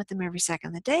wasn't with him every second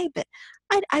of the day, but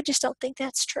I just don't think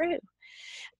that's true.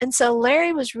 And so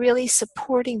Larry was really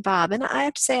supporting Bob. And I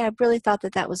have to say, I really thought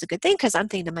that was a good thing, because I'm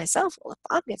thinking to myself, well, if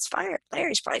Bob gets fired,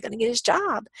 Larry's probably going to get his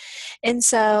job. And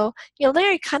so,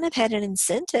 Larry kind of had an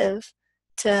incentive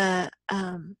to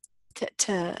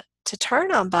to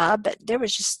turn on Bob, but there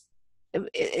was just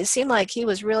it seemed like he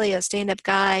was really a stand-up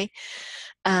guy,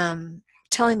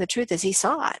 telling the truth as he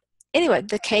saw it. Anyway,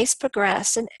 the case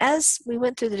progressed, and as we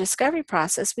went through the discovery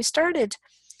process, we started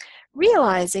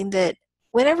realizing that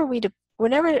whenever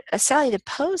Sally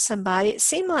deposed somebody, it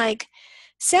seemed like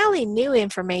Sally knew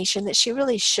information that she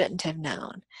really shouldn't have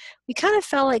known. We kind of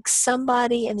felt like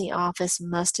somebody in the office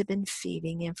must have been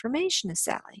feeding information to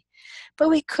Sally, but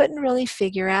we couldn't really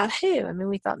figure out who. I mean,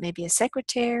 we thought maybe a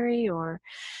secretary or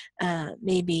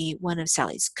maybe one of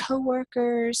Sally's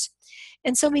coworkers.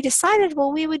 And so we decided,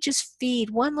 well, we would just feed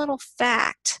one little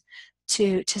fact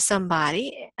to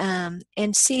somebody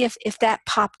and see if that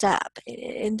popped up.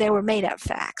 And they were made up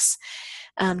facts.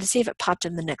 To see if it popped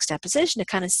in the next deposition, to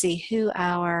kind of see who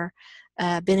our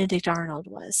Benedict Arnold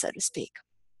was, so to speak.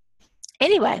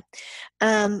 Anyway,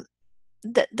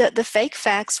 the fake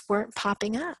facts weren't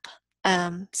popping up.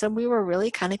 So we were really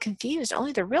kind of confused.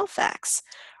 Only the real facts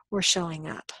were showing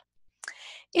up.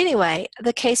 Anyway,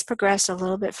 the case progressed a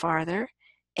little bit farther,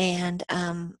 and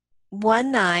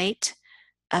one night,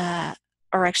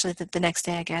 or actually the next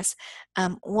day, I guess,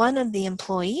 one of the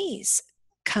employees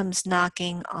comes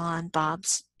knocking on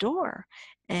Bob's door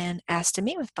and asks to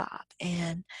meet with Bob.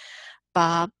 And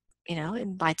Bob,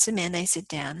 invites him in. They sit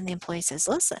down, and the employee says,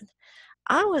 listen,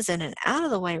 I was in an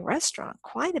out-of-the-way restaurant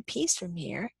quite a piece from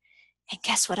here, And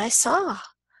guess what I saw?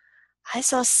 I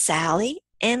saw Sally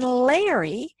and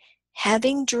Larry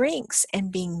having drinks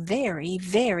and being very,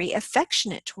 very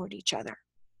affectionate toward each other.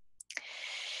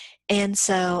 And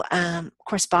so, of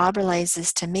course, Bob relays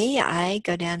this to me. I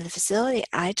go down to the facility.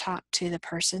 I talk to the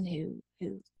person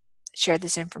who shared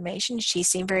this information. She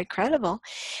seemed very credible,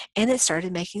 and it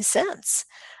started making sense.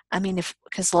 I mean,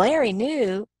 because Larry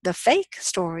knew the fake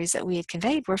stories that we had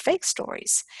conveyed were fake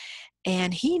stories,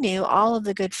 and he knew all of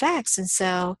the good facts. And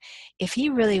so, if he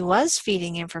really was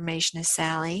feeding information to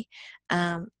Sally,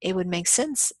 it would make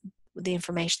sense with the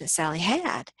information that Sally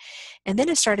had. And then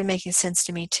it started making sense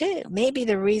to me too. Maybe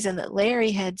the reason that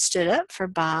Larry had stood up for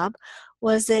Bob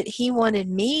was that he wanted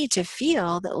me to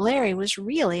feel that Larry was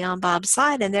really on Bob's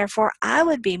side, and therefore I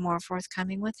would be more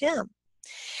forthcoming with him.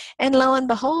 And lo and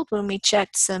behold, when we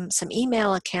checked some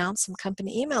email accounts, some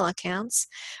company email accounts,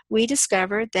 we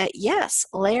discovered that yes,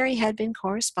 Larry had been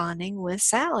corresponding with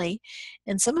Sally,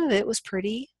 and some of it was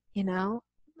pretty,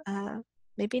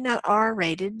 maybe not R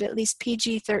rated, but at least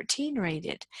PG-13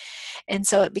 rated. And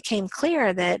so it became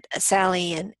clear that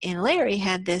Sally and Larry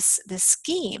had this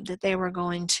scheme that they were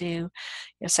going to,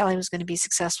 Sally was going to be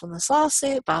successful in this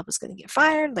lawsuit, Bob was going to get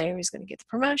fired, Larry was going to get the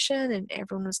promotion, and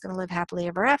everyone was going to live happily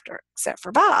ever after, except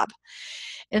for Bob.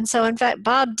 And so, in fact,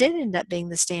 Bob did end up being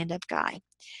the stand-up guy.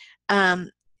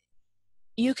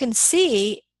 You can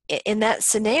see in that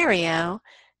scenario.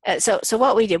 So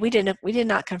what we did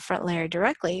not confront Larry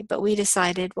directly, but we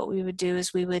decided what we would do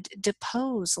is we would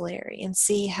depose Larry and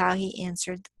see how he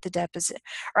answered the deposition.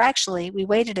 Or actually, we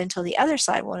waited until the other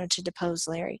side wanted to depose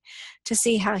Larry to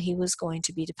see how he was going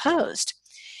to be deposed.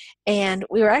 And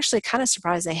we were actually kind of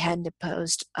surprised they hadn't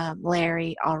deposed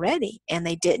Larry already. And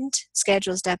they didn't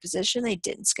schedule his deposition. They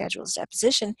didn't schedule his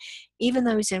deposition, even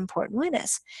though he's an important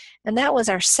witness. And that was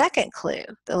our second clue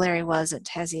that Larry wasn't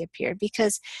as he appeared,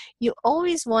 because you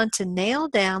always want to nail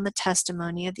down the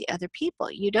testimony of the other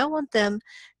people. You don't want them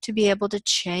to be able to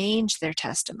change their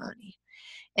testimony.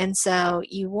 And so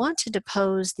you want to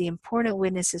depose the important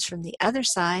witnesses from the other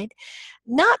side,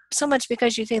 not so much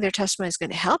because you think their testimony is going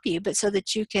to help you, but so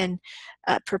that you can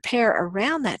prepare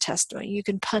around that testimony. You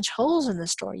can punch holes in the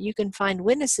story. You can find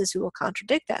witnesses who will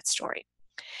contradict that story.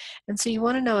 And so you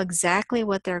want to know exactly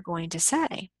what they're going to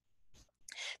say,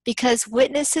 because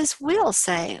witnesses will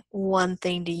say one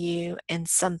thing to you and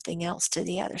something else to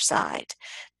the other side.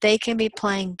 They can be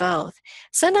playing both.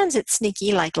 Sometimes it's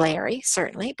sneaky, like Larry,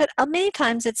 certainly, but many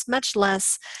times it's much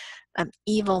less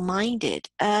evil-minded.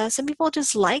 Some people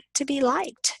just like to be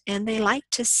liked, and they like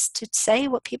to say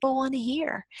what people want to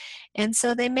hear. And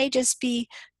so they may just be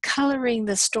coloring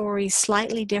the story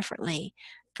slightly differently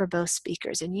for both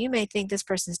speakers. And you may think this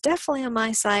person's definitely on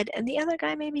my side, and the other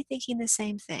guy may be thinking the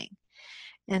same thing.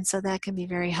 And so that can be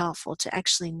very helpful to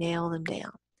actually nail them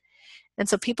down. And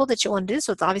so people that you want to do this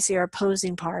with obviously are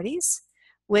opposing parties,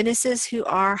 witnesses who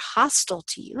are hostile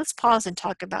to you. Let's pause and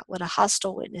talk about what a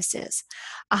hostile witness is.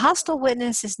 A hostile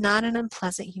witness is not an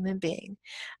unpleasant human being.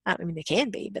 I mean, they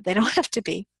can be, but they don't have to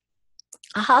be.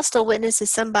 A hostile witness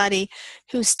is somebody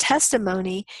whose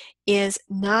testimony is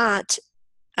not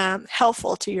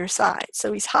helpful to your side.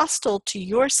 So he's hostile to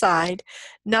your side,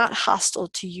 not hostile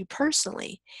to you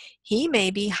personally. He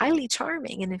may be highly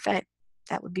charming, and in fact,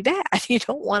 that would be bad. You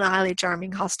don't want a highly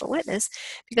charming hostile witness,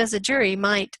 because the jury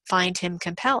might find him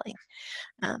compelling.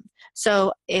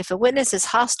 So if a witness is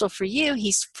hostile for you,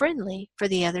 he's friendly for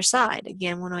the other side.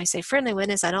 Again, when I say friendly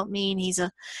witness, I don't mean he's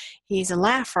a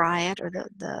laugh riot or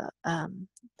the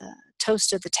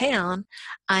toast of the town.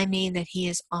 I mean that he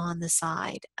is on the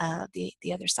side of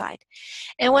the other side.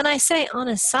 And when I say on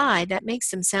a side, that makes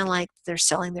them sound like they're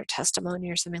selling their testimony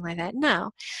or something like that.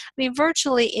 No. I mean,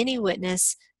 virtually any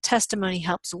witness testimony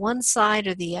helps one side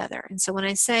or the other. And so when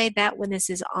I say that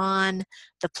witness is on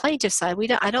the plaintiff's side,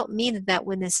 I don't mean that that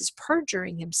witness is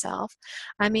perjuring himself.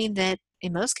 I mean that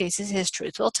in most cases, his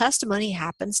truthful testimony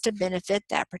happens to benefit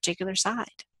that particular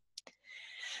side.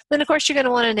 Then, of course, you're going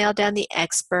to want to nail down the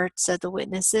experts of the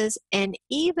witnesses, and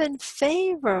even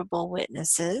favorable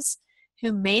witnesses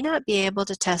who may not be able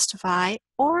to testify,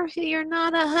 or who you're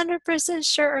not 100%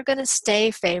 sure are going to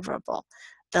stay favorable.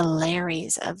 The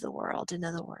Larrys of the world, in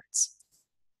other words.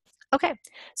 Okay,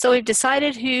 so we've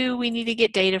decided who we need to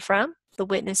get data from, the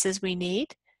witnesses we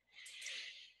need.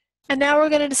 And now we're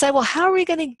going to decide, well, how are we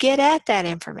going to get at that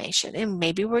information? And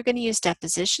maybe we're going to use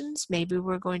depositions. Maybe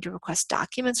we're going to request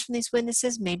documents from these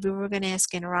witnesses. Maybe we're going to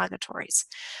ask interrogatories.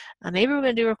 Maybe we're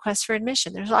going to do requests for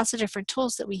admission. There's lots of different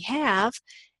tools that we have.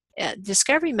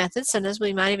 Discovery methods, sometimes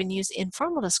we might even use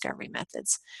informal discovery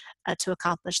methods to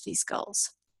accomplish these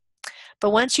goals.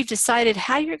 But once you've decided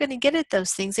how you're going to get at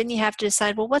those things, then you have to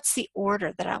decide, well, what's the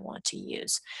order that I want to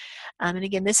use? And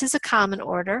again, this is a common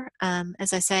order.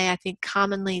 As I say, I think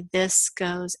commonly this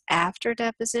goes after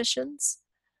depositions,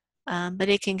 but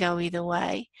it can go either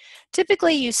way.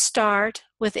 Typically, you start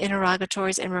with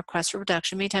interrogatories and requests for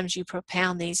production. Many times you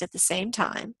propound these at the same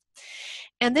time.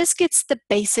 And this gets the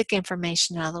basic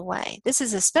information out of the way. This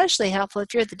is especially helpful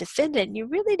if you're the defendant and you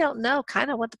really don't know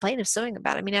kind of what the plaintiff's suing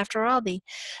about. I mean, after all, the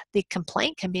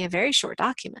complaint can be a very short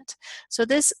document. So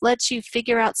this lets you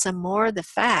figure out some more of the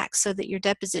facts so that your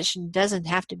deposition doesn't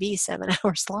have to be 7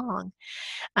 hours long.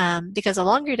 Because the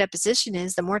longer your deposition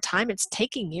is, the more time it's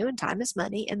taking you, and time is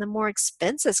money, and the more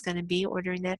expense it's going to be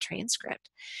ordering that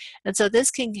transcript. And so this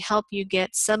can help you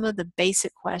get some of the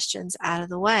basic questions out of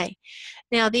the way.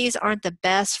 Now, these aren't the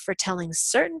best for telling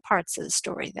certain parts of the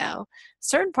story, though.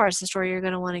 Certain parts of the story you're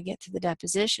going to want to get to the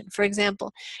deposition. For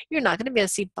example, you're not going to be able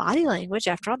to see body language.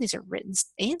 After all, these are written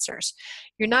answers.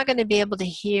 You're not going to be able to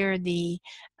hear the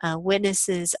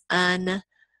witness's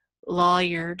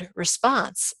unlawyered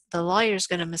response. The lawyer's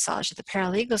going to massage it. The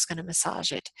paralegal's going to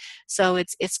massage it. So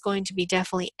it's going to be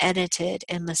definitely edited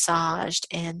and massaged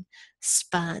and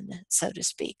spun, so to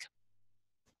speak.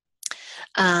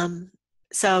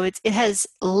 So it has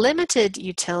limited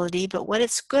utility, but what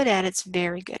it's good at, it's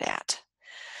very good at.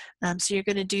 So you're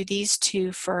going to do these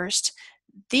two first.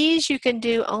 These you can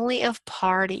do only of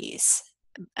parties,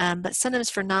 but sometimes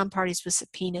for non-parties with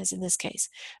subpoenas in this case.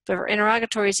 But for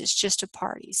interrogatories, it's just of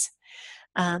parties.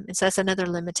 And so that's another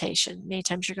limitation. Many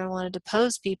times you're going to want to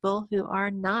depose people who are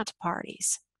not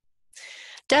parties.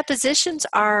 Depositions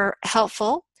are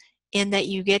helpful in that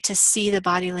you get to see the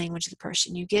body language of the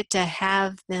person. You get to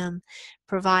have them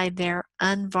provide their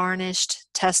unvarnished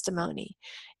testimony.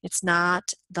 It's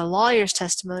not the lawyer's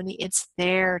testimony, it's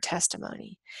their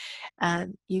testimony.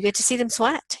 You get to see them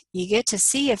sweat. You get to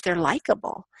see if they're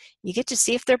likable. You get to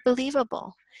see if they're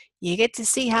believable. You get to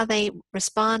see how they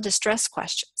respond to stress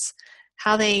questions,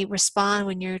 how they respond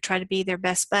when you try to be their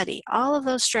best buddy. All of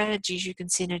those strategies you can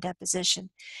see in a deposition.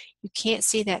 You can't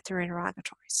see that through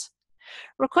interrogatories.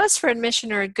 Requests for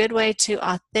admission are a good way to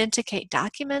authenticate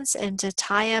documents and to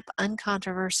tie up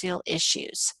uncontroversial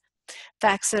issues,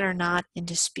 facts that are not in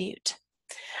dispute.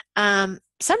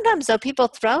 Sometimes, though, people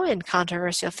throw in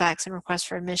controversial facts in requests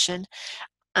for admission,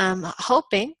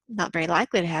 hoping, not very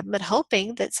likely to happen, but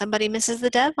hoping that somebody misses the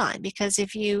deadline. Because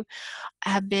if you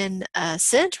have been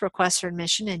sent requests for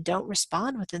admission and don't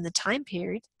respond within the time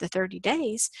period, the 30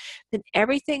 days, then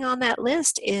everything on that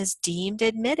list is deemed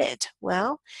admitted.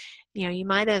 Well, you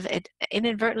might have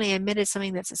inadvertently admitted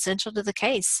something that's essential to the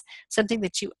case, something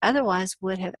that you otherwise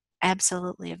would have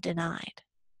absolutely have denied.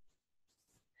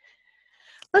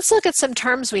 Let's look at some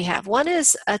terms we have. One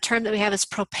is a term that we have is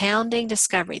propounding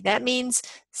discovery. That means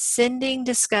sending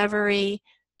discovery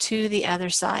to the other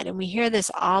side. And we hear this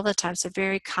all the time. It's a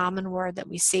very common word that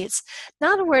we see. It's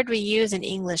not a word we use in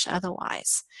English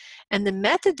otherwise. And the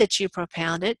method that you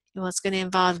propound it, well, it's going to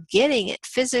involve getting it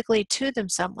physically to them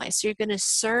some way. So you're going to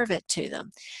serve it to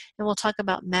them. And we'll talk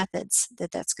about methods that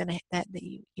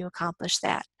you accomplish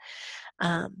that.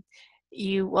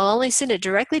 You will only send it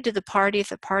directly to the party if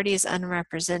the party is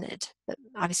unrepresented. But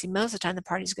obviously, most of the time, the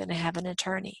party is going to have an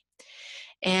attorney.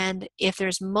 And if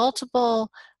there's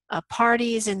multiple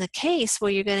parties in the case,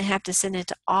 well, you're going to have to send it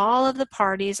to all of the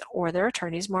parties or their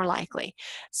attorneys, more likely.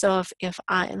 So if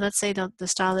let's say the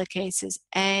style of the case is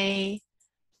A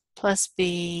plus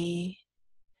B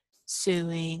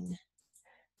suing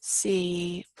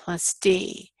C plus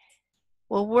D.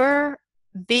 Well, we're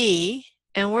B,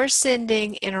 and we're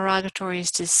sending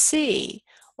interrogatories to C.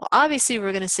 Well, obviously,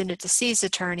 we're going to send it to C's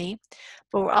attorney,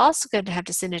 but we're also going to have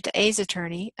to send it to A's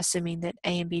attorney, assuming that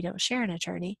A and B don't share an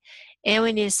attorney, and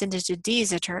we need to send it to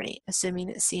D's attorney, assuming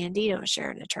that C and D don't share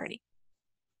an attorney.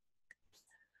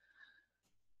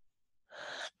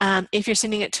 If you're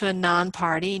sending it to a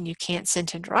non-party, and you can't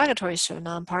send interrogatories to a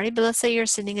non-party, but let's say you're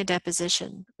sending a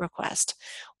deposition request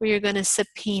where you're going to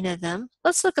subpoena them.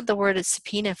 Let's look at the word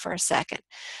subpoena for a second.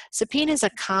 Subpoena is a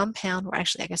compound word.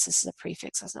 Actually, I guess this is a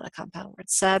prefix. It's not a compound word.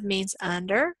 Sub means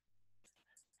under,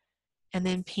 and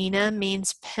then pena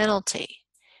means penalty.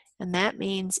 And that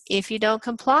means if you don't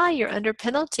comply, you're under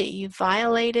penalty. You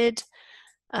violated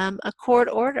a court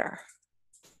order.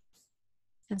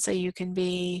 And so you can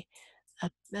be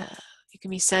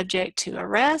subject to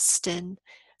arrest and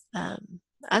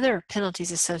other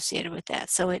penalties associated with that.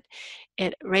 So it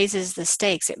raises the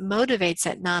stakes. It motivates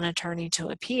that non-attorney to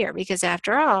appear because,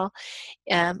 after all,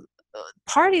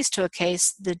 parties to a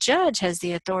case, the judge has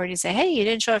the authority to say, hey, you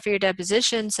didn't show up for your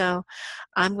deposition, so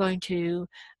I'm going to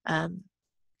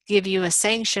give you a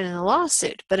sanction in the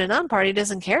lawsuit. But a non-party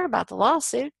doesn't care about the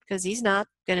lawsuit because he's not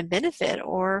going to benefit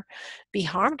or be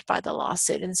harmed by the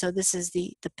lawsuit. And so this is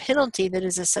the penalty that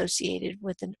is associated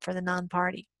with for the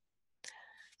non-party.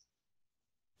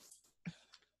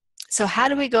 So how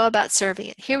do we go about serving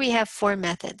it? Here we have 4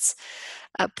 methods.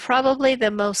 Probably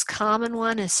the most common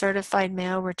one is certified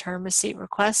mail return receipt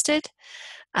requested.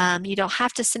 You don't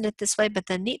have to send it this way, but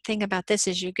the neat thing about this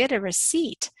is you get a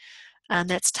receipt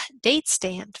that's date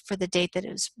stamped for the date that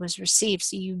it was received,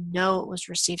 so you know it was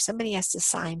received. Somebody has to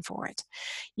sign for it.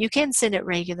 You can send it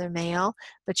regular mail,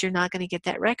 but you're not going to get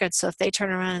that record. So if they turn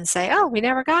around and say, oh, we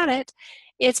never got it,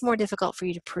 it's more difficult for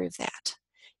you to prove that.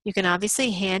 You can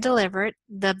obviously hand deliver it.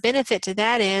 The benefit to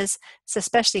that is it's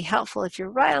especially helpful if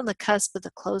you're right on the cusp of the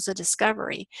close of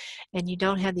discovery and you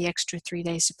don't have the extra 3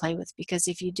 days to play with, because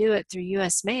if you do it through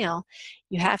U.S. mail,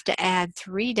 you have to add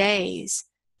 3 days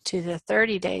to the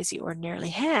 30 days you ordinarily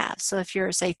have. So if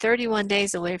you're, say, 31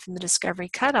 days away from the discovery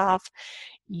cutoff,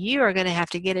 you are going to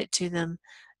have to get it to them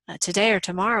today or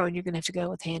tomorrow, and you're going to have to go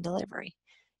with hand delivery.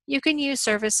 You can use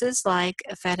services like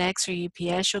FedEx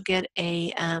or UPS. You'll get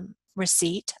a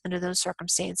receipt under those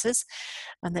circumstances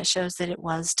that shows that it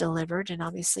was delivered, and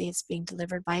obviously it's being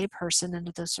delivered by a person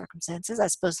under those circumstances. I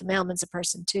suppose the mailman's a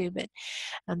person too, but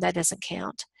that doesn't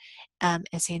count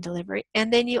as hand delivery.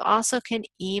 And then you also can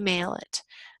email it.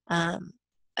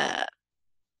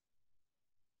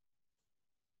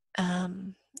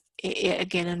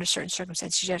 Again, under certain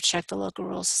circumstances, you have to check the local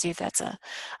rules to see if that's a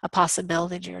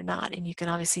possibility or not. And you can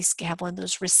obviously have one of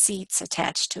those receipts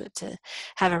attached to it to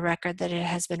have a record that it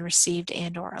has been received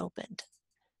and or opened.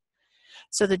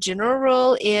 So the general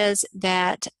rule is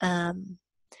that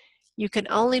you can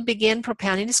only begin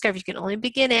propounding discovery. You can only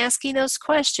begin asking those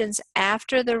questions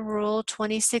after the Rule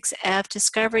 26F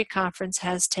discovery conference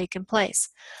has taken place.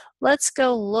 Let's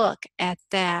go look at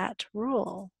that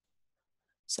rule.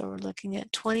 So we're looking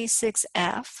at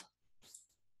 26F.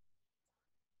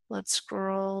 Let's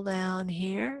scroll down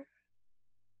here.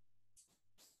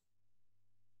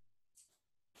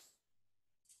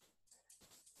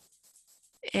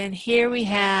 And here we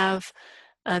have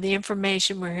the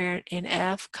information. We're here in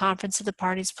F, Conference of the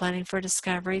Parties Planning for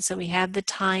Discovery. So we have the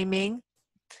timing.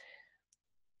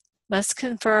 Must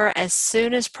confer as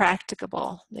soon as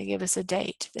practicable. They give us a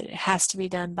date that it has to be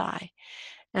done by.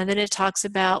 And then it talks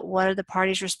about what are the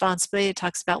parties' responsibility. It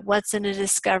talks about what's in a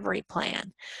discovery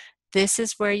plan. This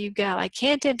is where you go. I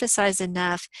can't emphasize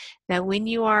enough that when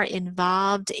you are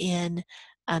involved in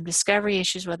discovery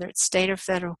issues, whether it's state or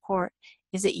federal court,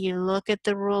 is that you look at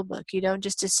the rule book. You don't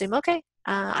just assume, okay,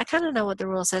 I kind of know what the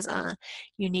rule says.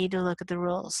 You need to look at the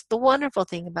rules. The wonderful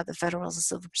thing about the Federal Rules of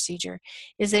Civil Procedure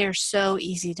is they are so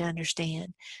easy to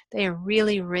understand. They are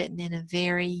really written in a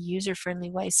very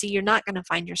user-friendly way, so you're not going to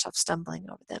find yourself stumbling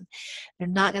over them. They're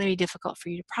not going to be difficult for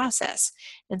you to process.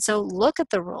 And so look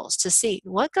at the rules to see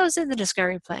what goes in the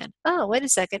discovery plan. Oh, wait a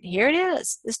second, here it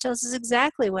is. This tells us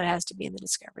exactly what has to be in the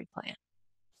discovery plan.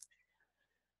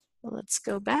 Well, let's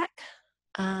go back.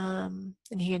 And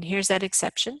again, here's that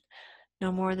exception.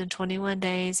 No more than 21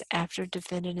 days after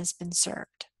defendant has been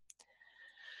served.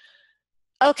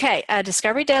 Okay,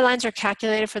 discovery deadlines are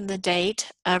calculated from the date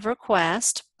of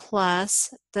request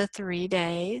plus the 3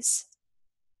 days.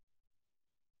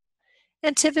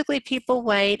 And typically people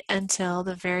wait until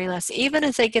the very last, even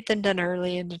if they get them done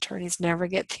early, and attorneys never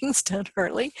get things done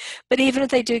early, but even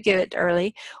if they do get it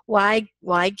early, why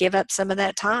give up some of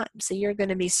that time? So you're going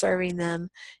to be serving them,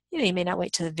 you may not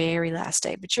wait to the very last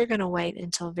day, but you're going to wait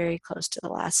until very close to the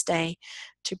last day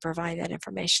to provide that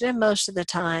information. And most of the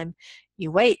time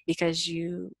you wait because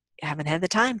you haven't had the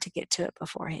time to get to it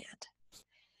beforehand.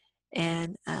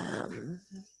 And let's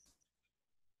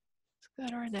go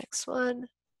to our next one.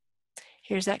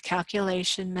 Here's that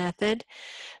calculation method.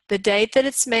 The date that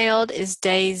it's mailed is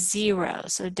day 0.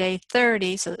 So day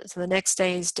 30, so the next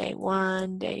day is day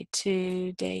 1, day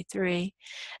 2, day 3.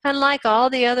 And like all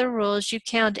the other rules, you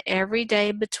count every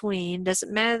day between.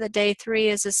 Doesn't matter that day 3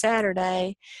 is a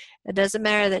Saturday. It doesn't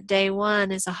matter that day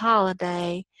 1 is a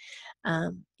holiday.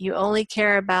 You only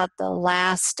care about the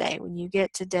last day. When you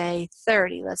get to day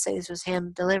 30, let's say this was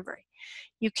hand delivery,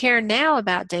 you care now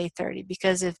about day 30,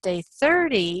 because if day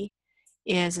 30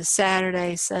 is a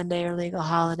Saturday, Sunday, or legal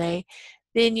holiday,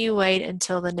 then you wait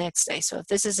until the next day. So if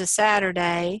this is a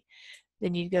Saturday,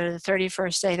 then you'd go to the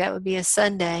 31st day. That would be a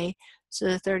Sunday. So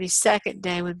the 32nd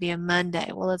day would be a Monday.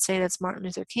 Well, let's say that's Martin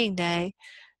Luther King Day.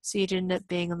 So you'd end up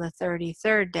being on the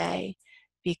 33rd day,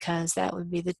 because that would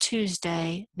be the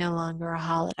Tuesday, no longer a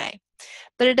holiday.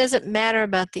 But it doesn't matter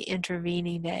about the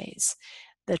intervening days.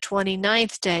 The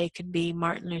 29th day could be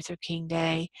Martin Luther King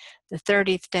Day. The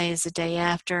 30th day is the day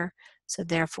after. So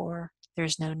therefore,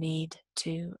 there's no need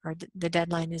to, or the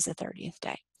deadline is the 30th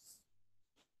day.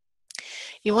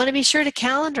 You want to be sure to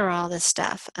calendar all this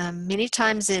stuff. Many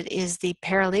times it is the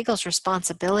paralegal's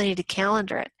responsibility to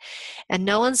calendar it. And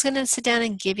no one's going to sit down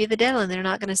and give you the deadline. They're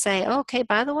not going to say, oh, okay,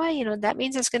 by the way, that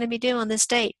means it's going to be due on this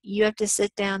date. You have to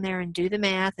sit down there and do the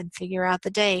math and figure out the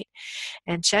date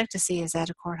and check to see is that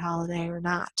a court holiday or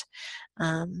not.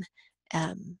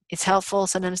 It's helpful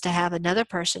sometimes to have another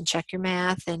person check your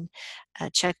math and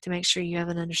check to make sure you have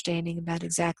an understanding about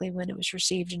exactly when it was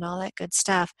received and all that good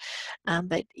stuff.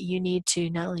 But you need to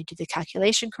not only do the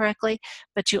calculation correctly,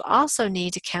 but you also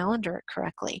need to calendar it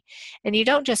correctly. And you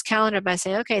don't just calendar by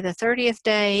saying, okay, the 30th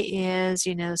day is,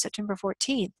 September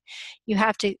 14th. You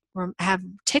have to have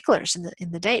ticklers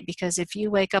in the date, because if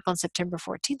you wake up on September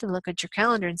 14th and look at your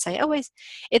calendar and say, oh, wait,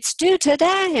 it's due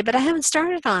today, but I haven't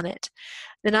started on it,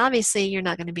 then obviously you're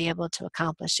not going to be able to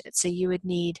accomplish it. So you would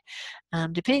need,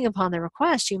 depending upon the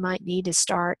request, you might need to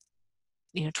start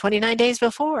 29 days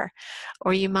before,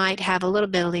 or you might have a little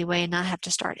bit of leeway and not have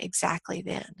to start exactly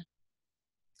then.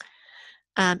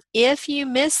 If you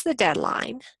miss the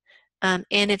deadline, and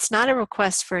it's not a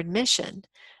request for admission,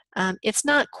 it's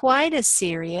not quite as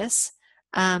serious,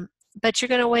 but you're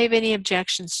going to waive any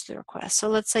objections to the request. So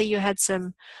let's say you had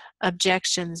some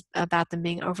objections about them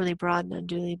being overly broad and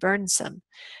unduly burdensome,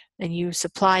 and you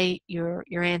supply your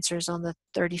answers on the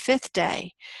 35th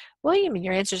day. Well,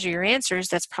 your answers are your answers.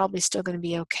 That's probably still going to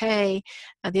be okay.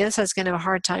 The other side's going to have a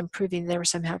hard time proving they were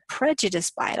somehow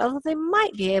prejudiced by it, although they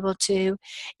might be able to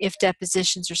if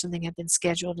depositions or something have been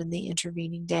scheduled in the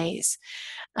intervening days.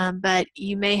 But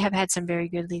you may have had some very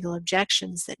good legal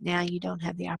objections that now you don't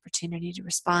have the opportunity to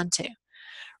respond to.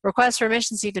 Request for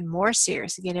admission is even more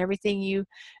serious. Again, everything you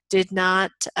did not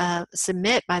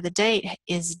submit by the date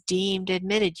is deemed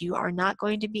admitted. You are not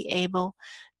going to be able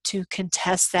to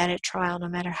contest that at trial, no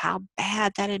matter how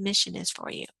bad that admission is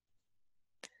for you.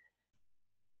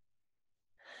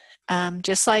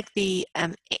 Just like the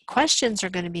questions are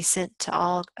going to be sent to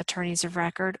all attorneys of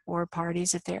record or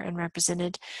parties if they're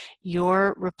unrepresented,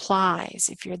 your replies,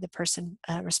 if you're the person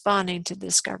responding to the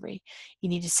discovery, you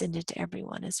need to send it to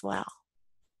everyone as well.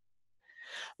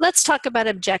 Let's talk about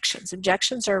objections.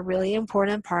 Objections are a really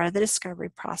important part of the discovery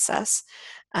process.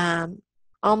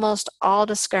 Almost all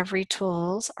discovery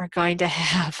tools are going to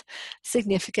have a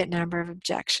significant number of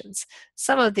objections.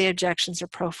 Some of the objections are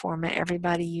pro forma.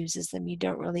 Everybody uses them. You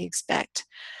don't really expect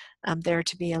there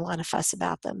to be a lot of fuss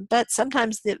about them. But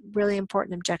sometimes the really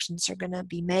important objections are going to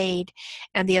be made,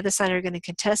 and the other side are going to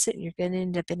contest it, and you're going to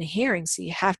end up in a hearing. So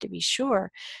you have to be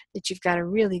sure that you've got a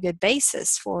really good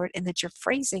basis for it and that you're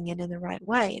phrasing it in the right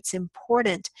way. It's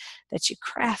important that you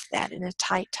craft that in a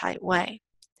tight way.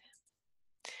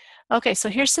 Okay, so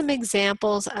here's some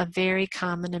examples of very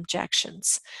common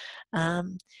objections.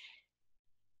 One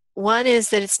is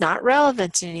that it's not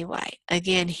relevant in any way.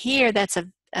 Again, here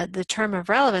the term of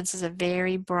relevance is a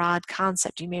very broad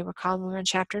concept. You may recall when we were in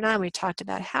Chapter 9, we talked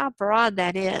about how broad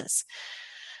that is.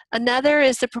 Another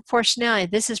is the proportionality.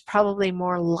 This is probably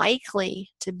more likely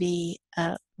to be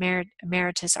a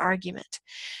meritorious argument.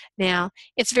 Now,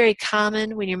 it's very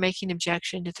common when you're making an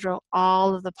objection to throw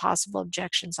all of the possible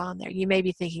objections on there. You may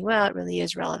be thinking, well, it really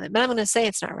is relevant, but I'm going to say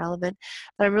it's not relevant,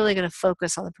 but I'm really going to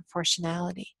focus on the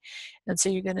proportionality. And so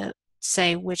you're going to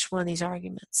say which one of these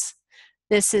arguments.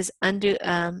 This is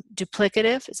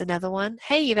duplicative is another one.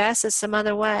 Hey, you've asked us some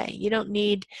other way. You don't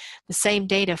need the same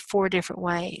data 4 different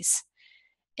ways.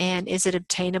 And is it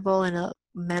obtainable in a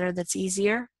manner that's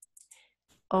easier?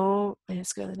 Oh,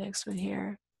 let's go to the next one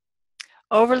here.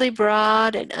 Overly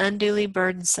broad and unduly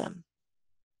burdensome.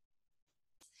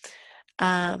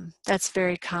 That's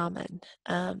very common,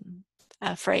 a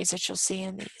phrase that you'll see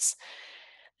in these.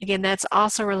 Again, that's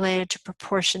also related to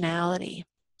proportionality.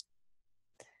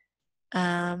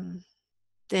 Then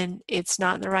it's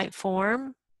not in the right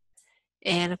form,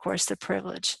 and of course the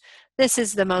privilege. This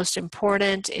is the most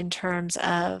important in terms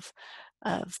of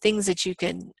things that you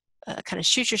can kind of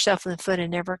shoot yourself in the foot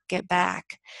and never get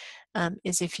back,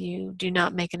 is if you do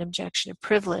not make an objection of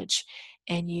privilege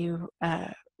and you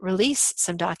release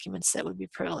some documents that would be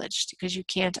privileged, because you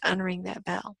can't unring that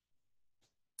bell.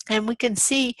 And we can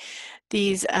see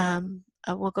these,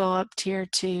 we'll go up here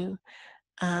to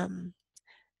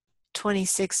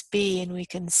 26B, and we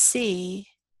can see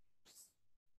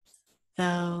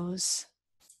those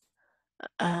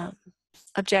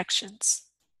objections.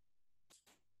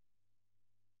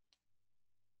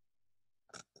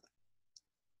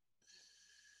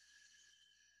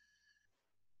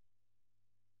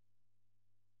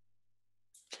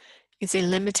 You see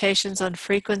limitations on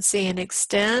frequency and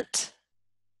extent.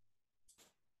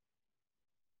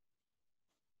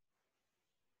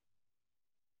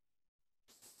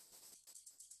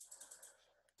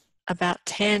 about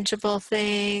tangible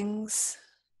things.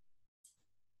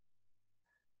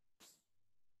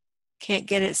 Can't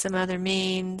get it some other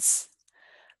means.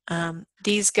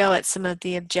 These go at some of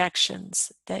the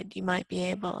objections that you might be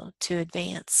able to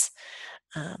advance.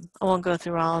 I won't go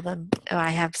through all of them.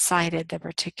 I have cited the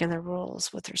particular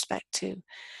rules with respect to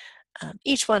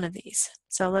each one of these.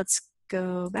 So let's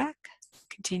go back,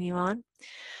 continue on.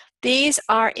 These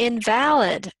are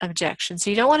invalid objections. So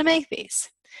you don't want to make these.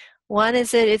 One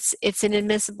is that it's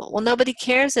inadmissible. Well, nobody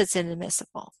cares it's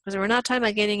inadmissible because we're not talking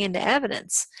about getting into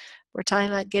evidence. We're talking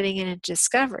about getting into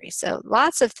discovery. So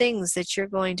lots of things that you're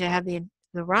going to have the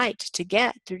right to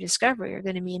get through discovery are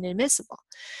going to be inadmissible.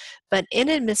 But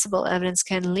inadmissible evidence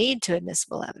can lead to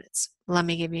admissible evidence. Let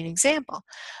me give you an example.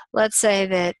 Let's say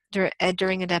that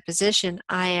during a deposition,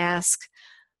 I ask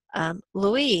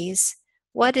Louise,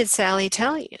 what did Sally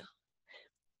tell you?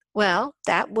 Well,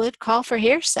 that would call for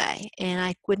hearsay, and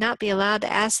I would not be allowed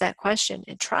to ask that question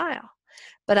in trial.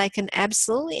 But I can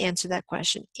absolutely answer that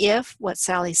question if what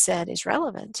Sally said is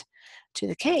relevant to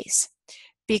the case.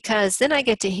 Because then I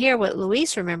get to hear what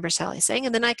Louise remembers Sally saying,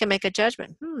 and then I can make a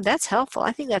judgment. That's helpful.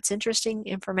 I think that's interesting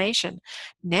information.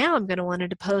 Now I'm going to want to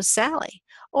depose Sally.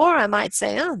 Or I might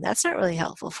say, oh, that's not really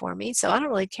helpful for me, so I don't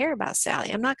really care about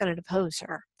Sally. I'm not going to depose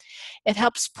her. It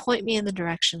helps point me in the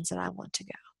directions that I want to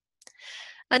go.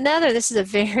 Another, this is a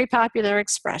very popular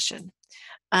expression,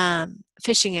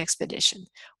 fishing expedition.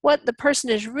 What the person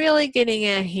is really getting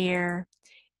at here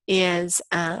is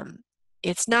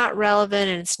it's not relevant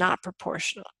and it's not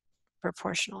proportional.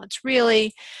 It's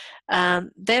really,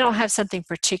 they don't have something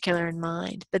particular in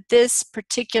mind, but this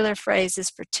particular phrase,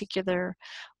 this particular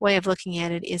way of looking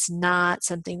at it is not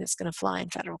something that's going to fly in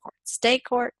federal court. State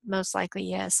court, most likely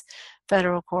yes.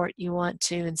 Federal court, you want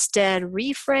to instead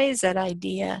rephrase that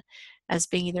idea as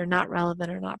being either not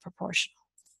relevant or not proportional.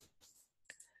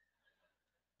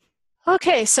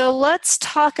 Okay, so let's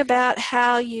talk about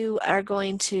how you are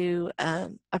going to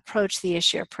approach the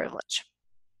issue of privilege.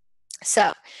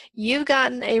 So you've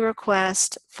gotten a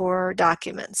request for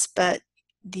documents, but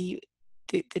the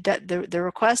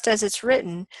request as it's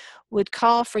written would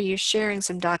call for you sharing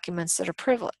some documents that are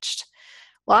privileged.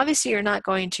 Well, obviously you're not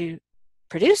going to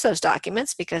produce those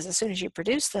documents because as soon as you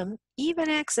produce them, even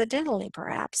accidentally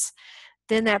perhaps,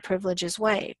 then that privilege is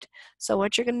waived. So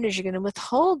what you're going to do is you're going to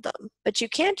withhold them, but you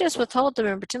can't just withhold them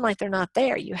and pretend like they're not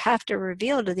there. You have to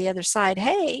reveal to the other side,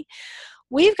 hey,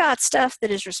 we've got stuff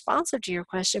that is responsive to your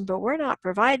question, but we're not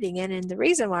providing it, and the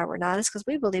reason why we're not is because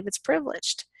we believe it's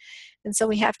privileged. And so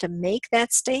we have to make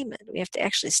that statement. We have to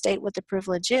actually state what the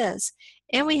privilege is,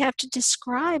 and we have to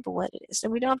describe what it is.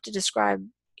 And we don't have to describe,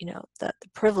 the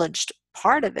privileged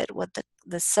part of it, what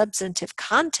the substantive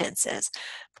contents is.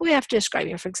 But we have to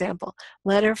describe, for example,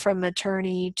 letter from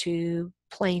attorney to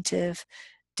plaintiff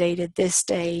dated this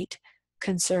date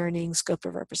concerning scope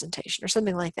of representation or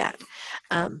something like that.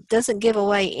 Doesn't give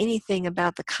away anything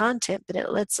about the content, but it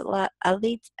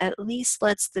at least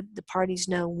lets the parties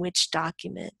know which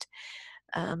document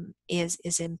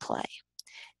is in play.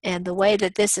 And the way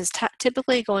that this is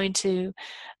typically going to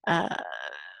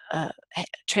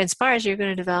transpire is you're going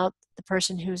to develop, the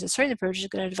person who's asserting the privilege is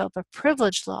going to develop a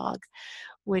privilege log,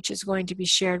 which is going to be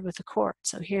shared with the court.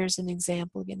 So here's an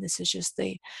example. Again, this is just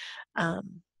the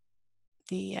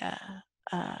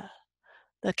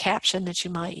caption that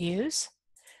you might use.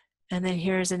 And then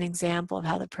here's an example of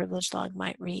how the privilege log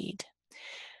might read.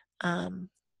 And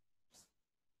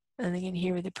again,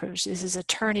 here with the privilege, this is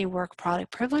attorney work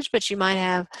product privilege, but you might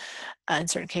have, in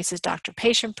certain cases,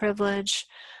 doctor-patient privilege,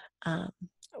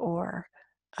 or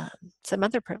some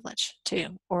other privilege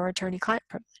too, or attorney-client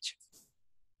privilege.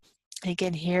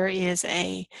 Again, here is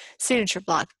a signature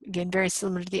block. Again, very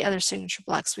similar to the other signature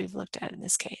blocks we've looked at in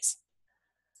this case.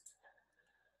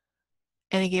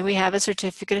 And again, we have a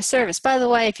certificate of service. By the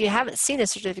way, if you haven't seen a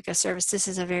certificate of service, this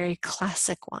is a very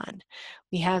classic one.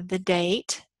 We have the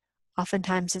date.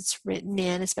 Oftentimes it's written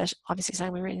in, especially, obviously it's not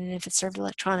going to be written in if it's served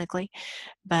electronically,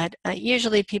 but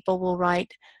usually people will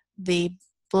write the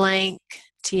blank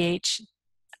TH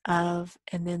of,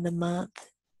 and then the month,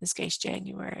 in this case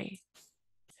January,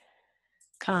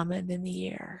 comma, and then the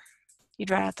year.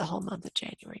 You'd write out the whole month of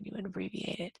January and you would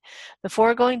abbreviate it. The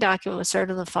foregoing document was served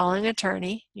to the following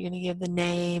attorney. You're going to give the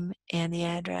name and the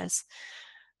address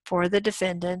for the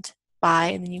defendant by,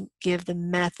 and then you give the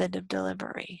method of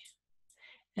delivery.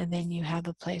 And then you have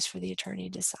a place for the attorney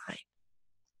to sign.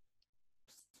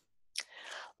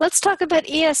 Let's talk about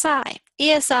ESI.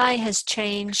 ESI has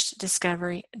changed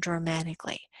discovery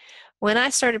dramatically. When I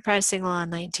started practicing law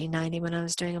in 1990, when I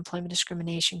was doing employment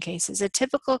discrimination cases, a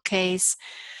typical case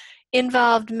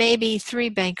involved maybe 3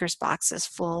 bankers boxes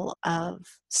full of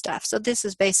stuff. So this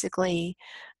is basically,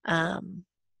 um,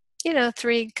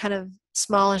 3 kind of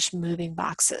smallish moving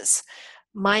boxes.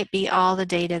 Might be all the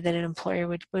data that an employer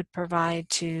would provide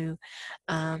to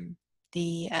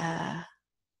the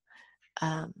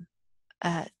um,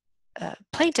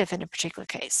 plaintiff in a particular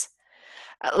case.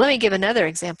 Let me give another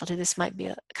example too. This might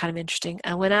be kind of interesting.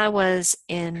 When I was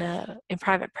in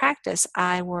private practice,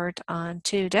 I worked on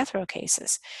 2 death row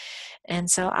cases,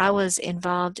 and so I was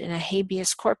involved in a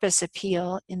habeas corpus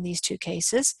appeal in these 2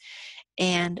 cases.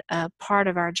 And part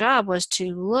of our job was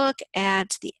to look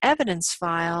at the evidence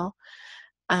file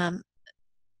um,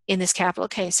 in this capital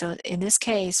case. So in this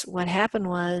case, what happened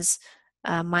was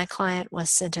my client was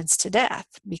sentenced to death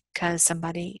because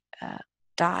somebody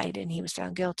died and he was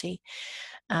found guilty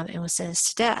and was sentenced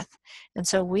to death. And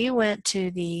so we went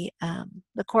to the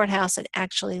courthouse and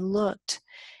actually looked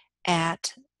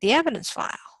at the evidence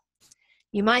file.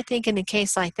 You might think in a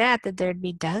case like that there'd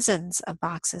be dozens of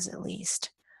boxes at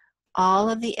least. All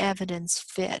of the evidence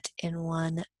fit in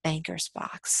one banker's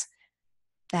box.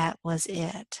 That was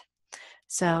it.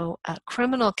 So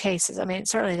criminal cases, I mean,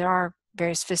 certainly there are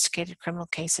very sophisticated criminal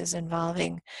cases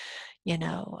involving,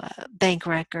 bank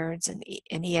records and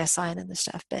ESI and other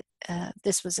stuff, but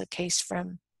this was a case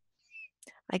from,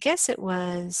 I guess it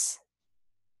was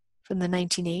from the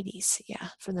 1980s. Yeah,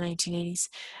 from the 1980s.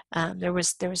 There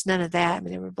was none of that. I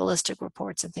mean, there were ballistic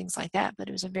reports and things like that, but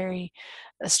it was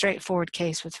a straightforward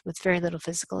case with very little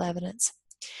physical evidence.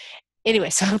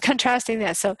 Anyway, so I'm contrasting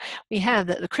that. So we have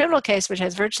the criminal case, which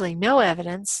has virtually no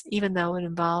evidence, even though it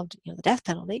involved the death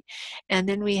penalty. And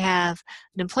then we have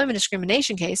an employment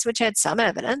discrimination case, which had some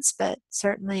evidence, but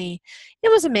certainly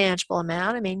it was a manageable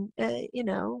amount. I mean,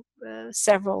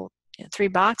 several, 3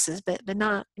 boxes, but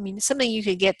not, I mean, something you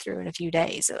could get through in a few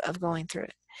days of going through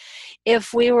it.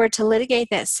 If we were to litigate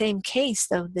that same case,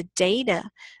 though, the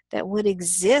data that would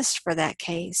exist for that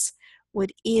case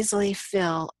would easily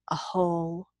fill a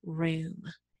whole room,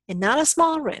 and not a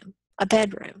small room, a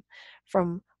bedroom,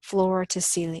 from floor to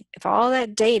ceiling. If all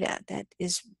that data that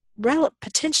is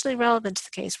potentially relevant to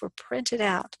the case were printed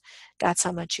out, that's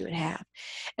how much you would have.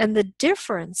 And the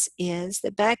difference is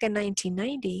that back in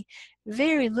 1990,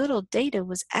 very little data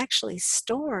was actually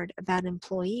stored about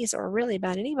employees or really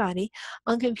about anybody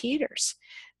on computers.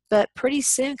 But pretty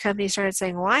soon companies started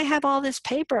saying, well, I have all this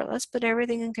paper, let's put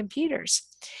everything in computers.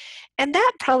 And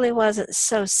that probably wasn't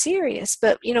so serious,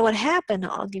 but what happened,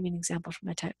 I'll give you an example from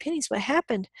my time at Penny's. What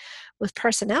happened with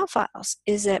personnel files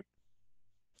is that,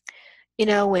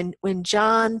 when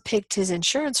John picked his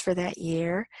insurance for that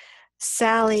year,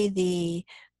 Sally, the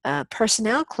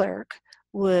personnel clerk,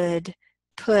 would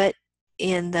put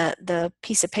in the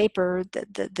piece of paper,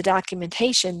 the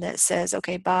documentation that says,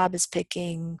 okay, Bob is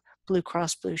picking Blue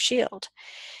Cross Blue Shield.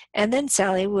 And then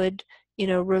Sally would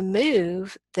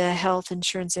remove the health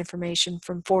insurance information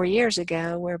from 4 years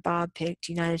ago where Bob picked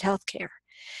United Healthcare.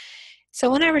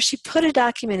 So whenever she put a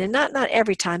document in, not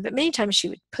every time, but many times she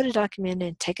would put a document in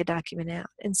and take a document out.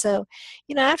 And so,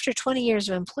 after 20 years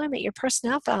of employment, your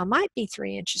personnel file might be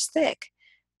 3 inches thick,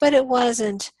 but it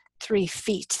wasn't 3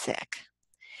 feet thick.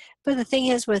 But the thing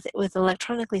is, with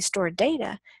electronically stored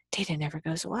data never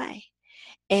goes away.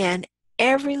 And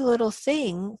every little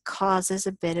thing causes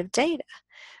a bit of data.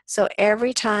 So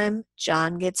every time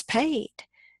John gets paid,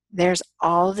 there's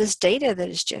all this data that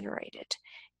is generated.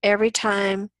 Every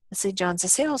time, let's say John's a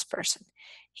salesperson,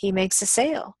 he makes a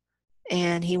sale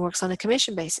and he works on a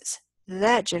commission basis.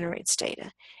 That generates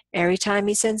data. Every time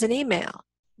he sends an email,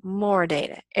 more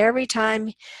data. Every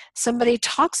time somebody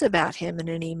talks about him in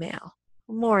an email,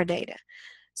 more data.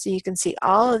 So you can see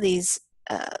all of these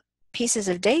pieces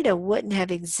of data wouldn't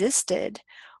have existed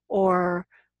or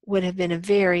would have been a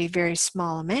very, very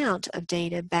small amount of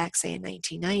data back, say, in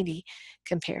 1990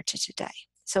 compared to today.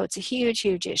 So it's a huge,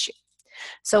 huge issue.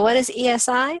 So what is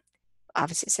ESI?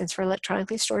 Obviously, it stands for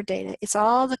electronically stored data. It's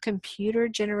all the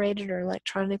computer-generated or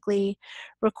electronically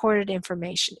recorded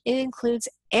information. It includes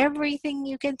everything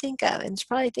you can think of, and there's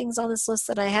probably things on this list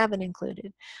that I haven't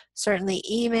included. Certainly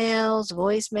emails,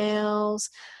 voicemails,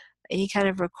 any kind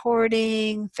of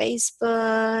recording,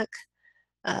 Facebook,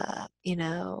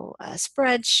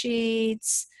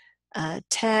 spreadsheets,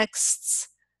 texts,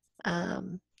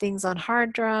 things on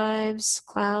hard drives,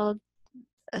 cloud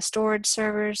storage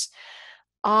servers,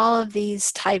 all of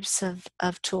these types of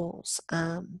tools.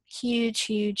 Huge,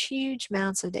 huge, huge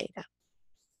amounts of data.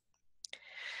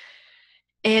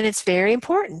 And it's very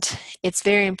important. It's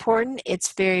very important,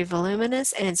 it's very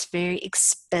voluminous, and it's very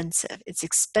expensive. It's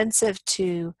expensive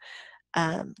to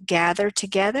gather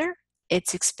together,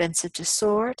 It's expensive to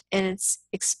sort, and it's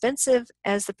expensive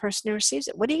as the person who receives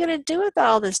it. What are you going to do with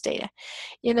all this data?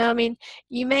 I mean,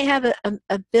 you may have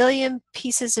a billion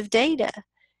pieces of data,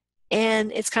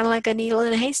 and it's kind of like a needle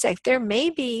in a haystack. There may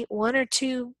be one or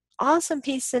two awesome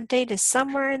pieces of data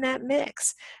somewhere in that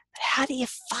mix, but how do you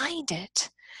find it?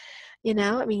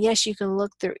 I mean, yes, you can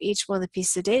look through each one of the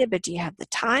pieces of data, but do you have the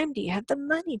time? Do you have the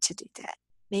money to do that?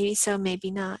 Maybe so,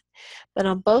 maybe not. But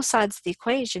on both sides of the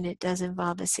equation, it does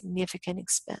involve a significant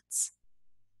expense.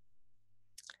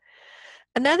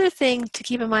 Another thing to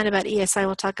keep in mind about ESI,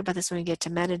 we'll talk about this when we get to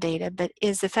metadata, but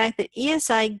is the fact that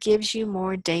ESI gives you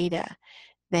more data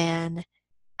than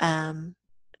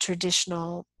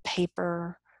traditional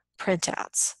paper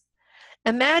printouts.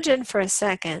 Imagine for a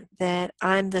second that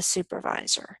I'm the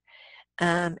supervisor,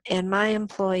 and my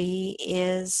employee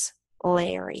is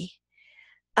Larry.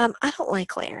 I don't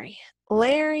like Larry.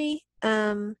 Larry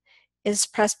is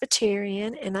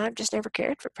Presbyterian, and I've just never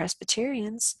cared for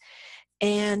Presbyterians.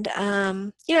 And,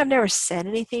 I've never said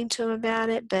anything to him about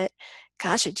it, but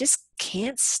gosh, I just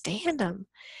can't stand him.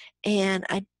 And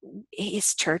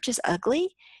his church is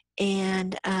ugly.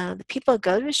 And the people that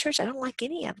go to his church, I don't like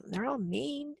any of them. They're all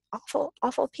mean, awful,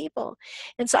 awful people.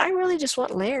 And so I really just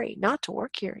want Larry not to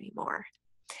work here anymore.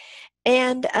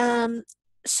 And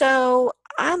so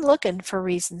I'm looking for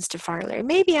reasons to fire Larry.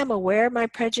 Maybe I'm aware of my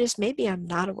prejudice. Maybe I'm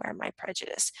not aware of my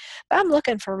prejudice. But I'm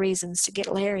looking for reasons to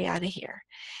get Larry out of here.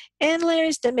 And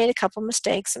Larry's made a couple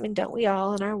mistakes. I mean, don't we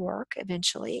all in our work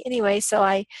eventually? Anyway, so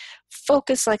I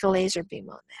focus like a laser beam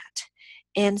on that.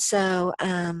 And so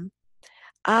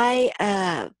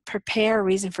I prepare a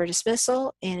reason for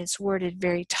dismissal, and it's worded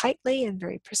very tightly and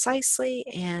very precisely,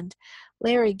 and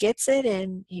Larry gets it,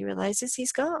 and he realizes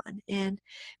he's gone, and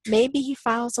maybe he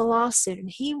files a lawsuit,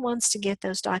 and he wants to get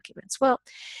those documents. Well,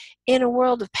 in a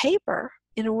world of paper,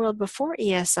 in a world before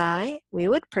ESI, we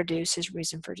would produce his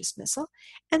reason for dismissal,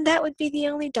 and that would be the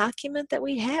only document that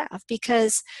we have,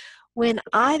 because when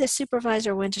I, the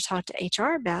supervisor, went to talk to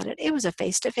HR about it, it was a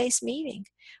face-to-face meeting.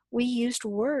 We used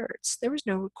words. There was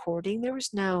no recording. There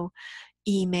was no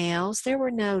emails. There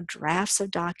were no drafts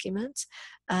of documents.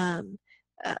 Um,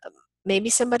 uh,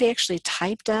 Maybe somebody actually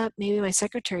typed up, maybe my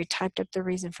secretary typed up the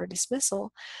reason for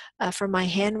dismissal for my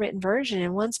handwritten version.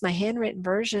 And once my handwritten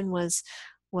version was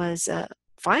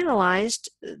finalized,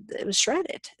 it was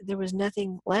shredded. There was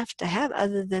nothing left to have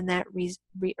other than that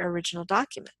original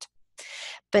document.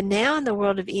 But now in the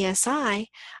world of ESI,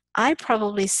 I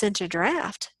probably sent a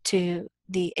draft to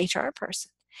the HR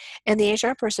person. And the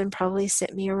HR person probably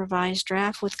sent me a revised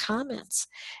draft with comments.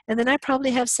 And then I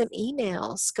probably have some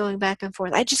emails going back and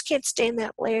forth. I just can't stand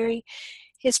that Larry.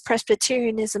 His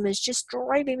Presbyterianism is just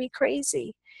driving me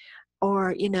crazy.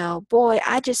 Or, boy,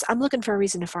 I'm looking for a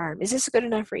reason to fire him. Is this a good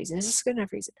enough reason? Is this a good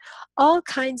enough reason? All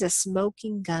kinds of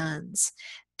smoking guns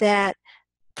that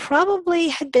probably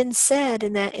had been said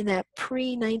in that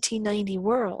pre-1990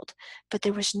 world, but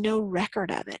there was no record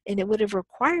of it, and it would have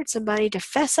required somebody to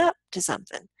fess up to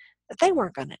something that they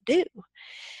weren't going to do.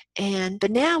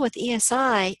 But now with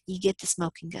ESI, you get the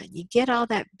smoking gun. You get all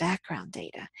that background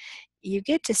data. You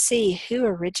get to see who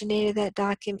originated that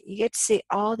document. You get to see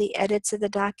all the edits of the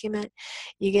document.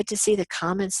 You get to see the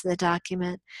comments of the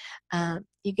document.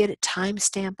 You get a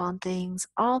timestamp on things.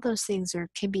 All those things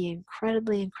can be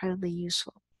incredibly, incredibly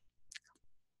useful.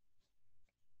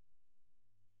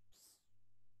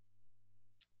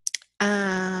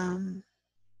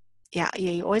 Yeah,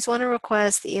 you always want to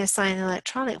request the ESI in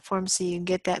electronic form so you can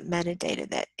get that metadata,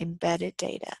 that embedded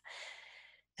data,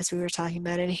 as we were talking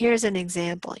about. And here's an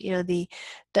example. The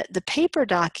paper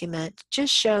document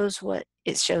just shows what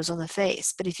it shows on the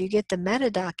face, but if you get the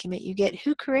meta document, you get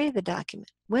who created the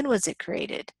document, when was it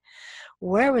created,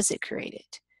 where was it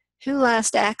created, who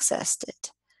last accessed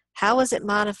it, how was it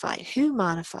modified, who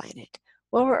modified it,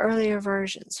 what were earlier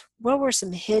versions, what were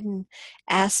some hidden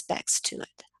aspects to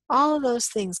it. All of those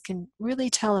things can really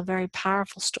tell a very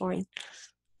powerful story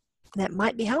that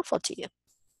might be helpful to you.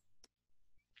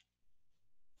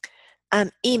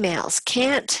 Emails.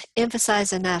 Can't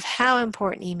emphasize enough how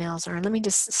important emails are. Let me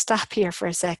just stop here for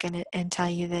a second and tell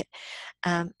you that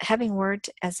having worked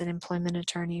as an employment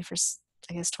attorney for,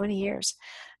 I guess, 20 years,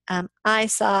 I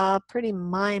saw pretty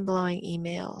mind-blowing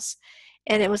emails.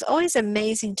 And it was always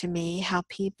amazing to me how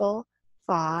people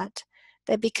thought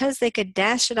that because they could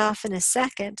dash it off in a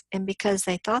second and because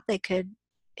they thought they could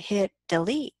hit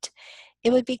delete,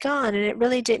 it would be gone, and it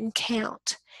really didn't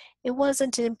count. It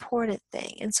wasn't an important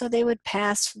thing. And so they would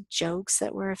pass jokes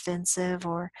that were offensive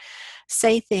or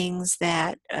say things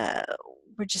that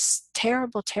were just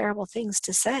terrible, terrible things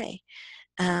to say.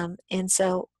 And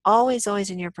so always, always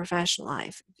in your professional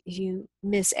life, if you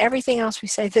miss everything else we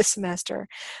say this semester,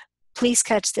 please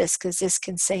catch this because this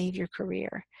can save your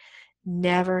career.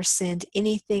 Never send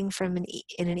anything from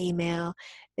in an email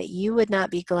that you would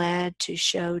not be glad to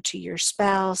show to your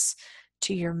spouse,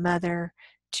 to your mother,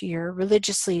 to your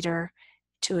religious leader,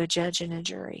 to a judge and a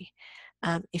jury.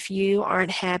 If you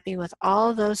aren't happy with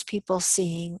all those people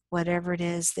seeing whatever it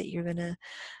is that you're going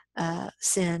to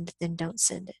send, then don't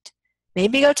send it.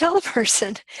 Maybe go tell a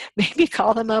person, maybe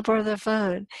call them up over the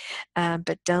phone,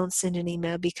 but don't send an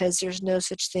email because there's no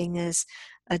such thing as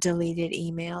a deleted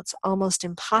email. It's almost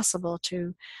impossible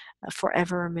to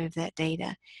forever remove that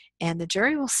data. And the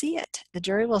jury will see it. The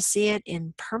jury will see it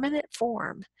in permanent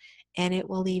form, and it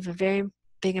will leave a very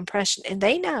big impression. And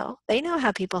they know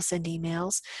how people send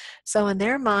emails. So in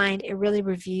their mind, it really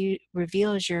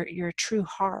reveals your true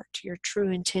heart, your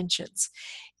true intentions.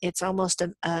 It's almost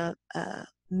a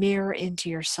mirror into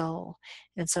your soul.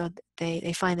 And so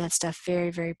they find that stuff very,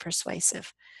 very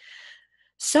persuasive.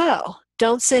 So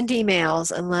don't send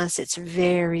emails unless it's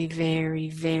very, very,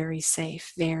 very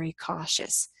safe, very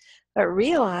cautious. But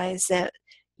realize that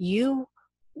you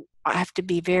have to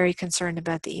be very concerned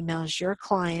about the emails your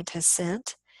client has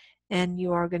sent, and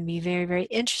you are going to be very, very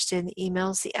interested in the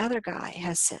emails the other guy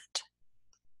has sent.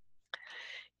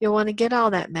 You'll want to get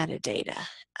all that metadata.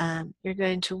 You're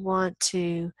going to want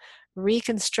to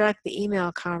reconstruct the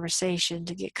email conversation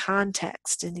to get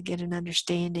context and to get an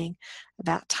understanding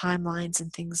about timelines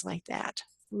and things like that.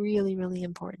 Really, really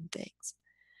important things.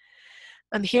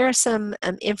 Here are some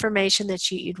information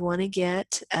that you'd want to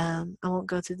get. I won't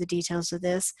go through the details of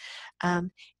this.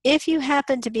 If you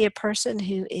happen to be a person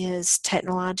who is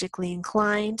technologically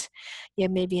inclined, you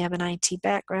maybe have an IT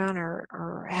background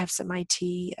or have some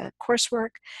IT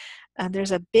coursework,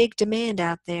 there's a big demand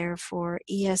out there for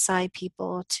ESI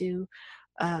people to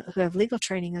who have legal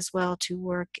training as well to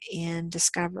work in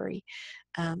discovery.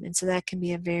 And so that can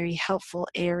be a very helpful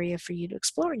area for you to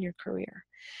explore in your career.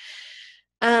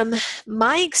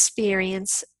 My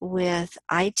experience with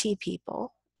IT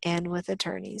people and with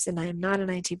attorneys, and I'm not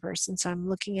an IT person, so I'm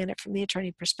looking at it from the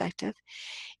attorney perspective,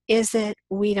 is that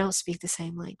we don't speak the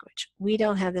same language. We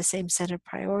don't have the same set of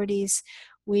priorities.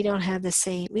 We don't live in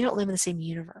the same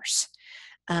universe.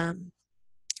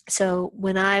 So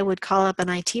when I would call up an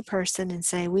IT person and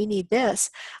say, we need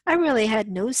this, I really had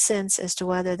no sense as to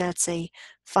whether that's a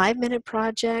 5-minute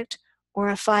project or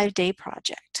a 5-day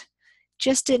project.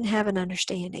 Just didn't have an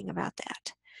understanding about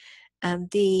that.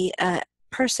 The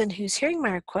person who's hearing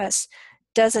my request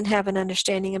doesn't have an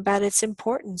understanding about its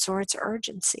importance or its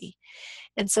urgency.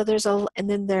 And so there's the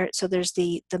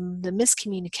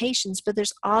miscommunications, but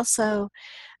there's also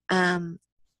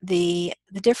the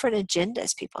different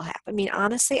agendas people have. I mean,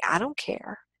 honestly, I don't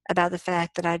care about the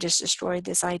fact that I just destroyed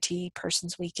this IT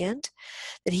person's weekend,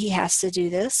 that he has to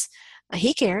do this.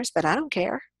 He cares, but I don't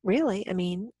care, really. I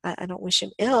mean, I don't wish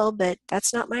him ill, but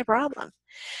that's not my problem.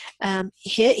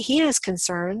 He has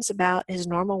concerns about his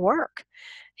normal work.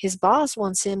 His boss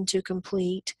wants him to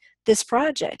complete this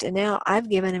project, and now I've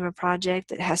given him a project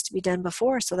that has to be done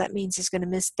before, so that means he's going to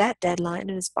miss that deadline,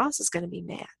 and his boss is going to be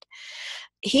mad.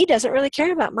 He doesn't really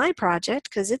care about my project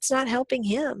because it's not helping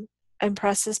him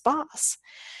impress his boss.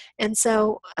 And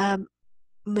so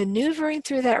maneuvering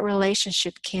through that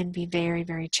relationship can be very,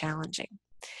 very challenging.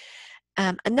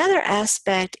 Another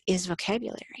aspect is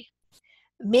vocabulary.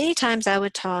 Many times I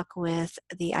would talk with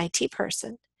the IT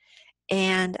person,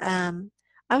 and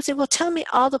I would say, well, tell me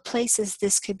all the places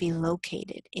this could be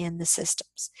located in the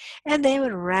systems. And they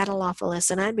would rattle off a list,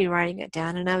 and I'd be writing it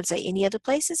down, and I would say, any other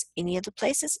places, any other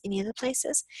places, any other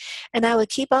places? And I would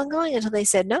keep on going until they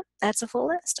said, nope, that's a full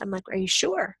list. I'm like, are you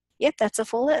sure? Yep, that's a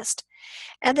full list.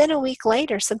 And then a week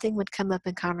later, something would come up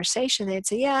in conversation. They'd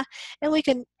say, yeah, and we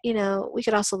could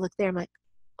also look there. I'm like,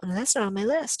 well, that's not on my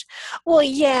list. Well,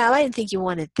 yeah, I didn't think you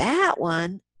wanted that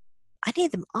one. I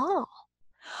need them all.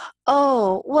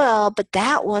 Oh, well, but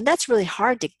that one, that's really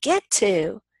hard to get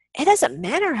to. It doesn't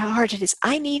matter how hard it is.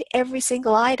 I need every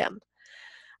single item.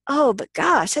 Oh, but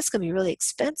gosh, that's going to be really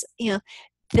expensive.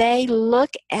 They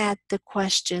look at the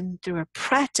question through a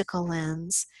practical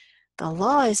lens. The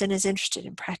law isn't as interested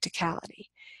in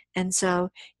practicality. And so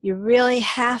you really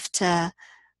have to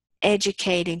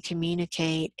educate and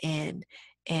communicate and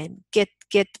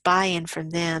get buy-in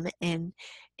from them and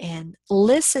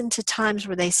listen to times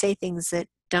where they say things that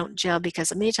don't gel,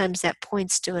 because many times that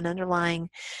points to an underlying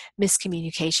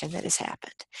miscommunication that has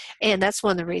happened. And that's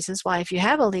one of the reasons why, if you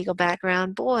have a legal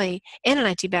background, boy, and an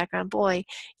IT background, boy,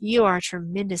 you are a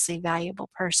tremendously valuable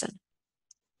person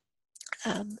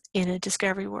in a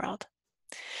discovery world.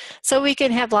 So we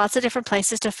can have lots of different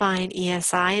places to find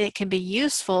ESI, and it can be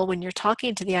useful when you're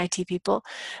talking to the IT people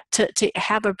to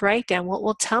have a breakdown.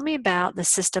 Well, tell me about the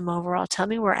system overall. Tell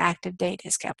me where active data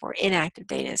is kept, where inactive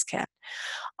data is kept,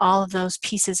 all of those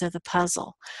pieces of the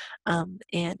puzzle, and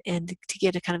to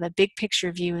get a kind of a big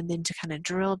picture view, and then to kind of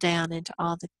drill down into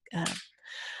all the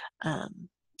um,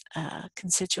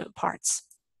 constituent parts.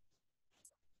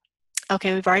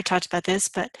 Okay, we've already talked about this,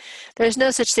 but there's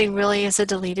no such thing really as a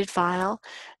deleted file.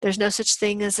 There's no such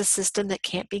thing as a system that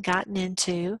can't be gotten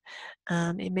into.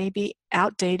 It may be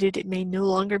outdated, it may no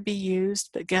longer be used,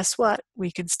 but guess what? We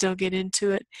can still get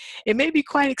into it. It may be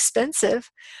quite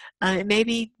expensive. It may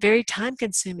be very time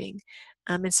consuming.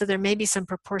 And so there may be some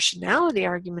proportionality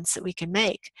arguments that we can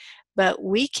make, but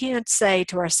we can't say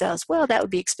to ourselves, well, that would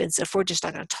be expensive. We're just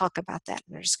not going to talk about that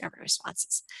in our discovery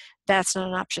responses. That's not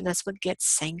an option. That's what gets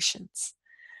sanctions.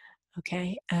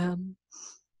 Okay. Again,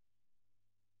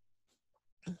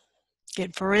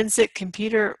 forensic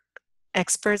computer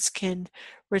experts can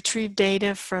retrieve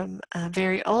data from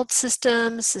very old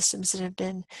systems that have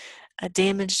been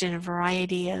damaged in a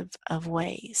variety of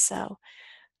ways. So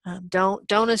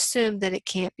don't assume that it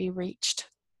can't be reached.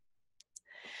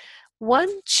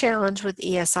 One challenge with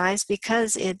ESI is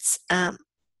because it's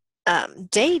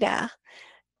data.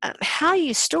 How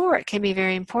you store it can be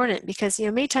very important, because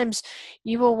many times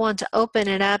you will want to open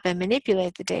it up and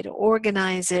manipulate the data,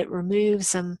 organize it, remove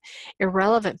some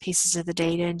irrelevant pieces of the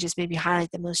data, and just maybe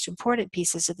highlight the most important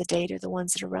pieces of the data, the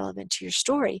ones that are relevant to your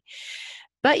story.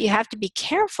 But you have to be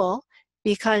careful,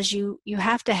 because you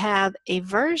have to have a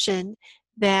version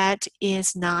that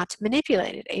is not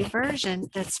manipulated, a version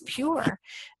that's pure,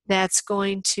 that's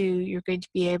you're going to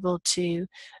be able to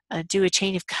do a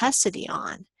chain of custody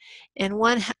on. And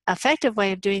one effective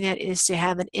way of doing that is to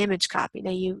have an image copy.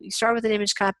 Now you start with an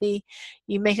image copy,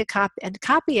 you make a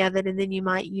copy of it, and then you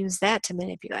might use that to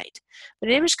manipulate. But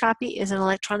an image copy is an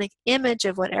electronic image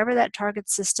of whatever that target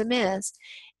system is.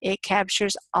 It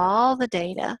captures all the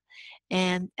data,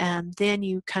 and then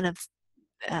you kind of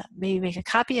maybe make a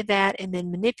copy of that and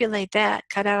then manipulate that,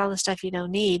 cut out all the stuff you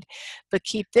don't need, but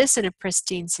keep this in a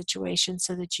pristine situation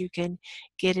so that you can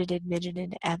get it admitted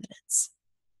into evidence.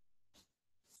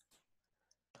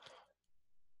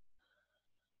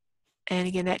 And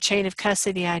again, that chain of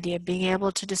custody idea, being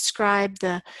able to describe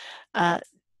the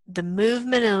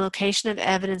movement and location of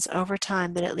evidence over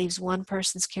time, that it leaves one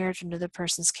person's care to another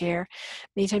person's care.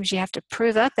 Many times you have to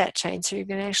prove up that chain, so you're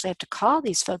going to actually have to call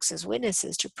these folks as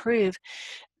witnesses to prove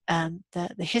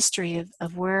the history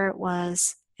of where it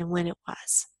was and when it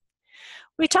was.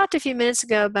 We talked a few minutes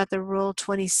ago about the Rule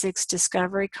 26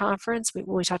 Discovery Conference.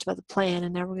 We talked about the plan,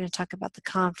 and now we're going to talk about the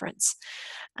conference.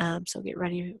 So get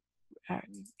ready. I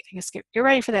guess get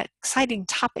ready for that exciting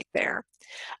topic there.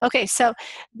 Okay, so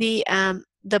the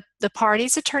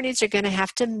parties' attorneys are going to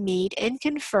have to meet and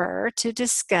confer to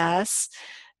discuss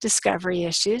discovery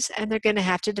issues, and they're going to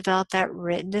have to develop that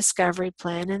written discovery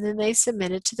plan, and then they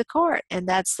submit it to the court, and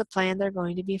that's the plan they're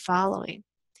going to be following.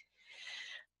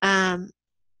 Again,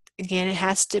 it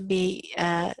has to be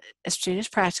as soon as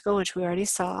practical, which we already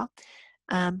saw,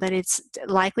 but it's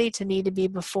likely to need to be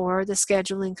before the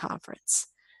scheduling conference,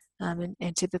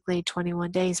 and typically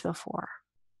 21 days before.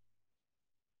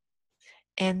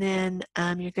 And then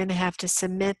you're going to have to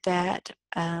submit that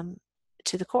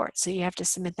to the court. So you have to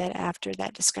submit that after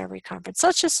that discovery conference. So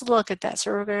let's just look at that.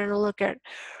 So we're going to look at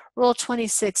Rule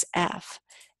 26F.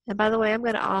 And by the way, I'm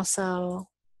going to also,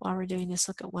 while we're doing this,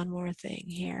 look at one more thing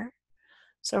here.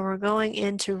 So we're going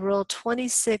into Rule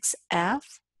 26F.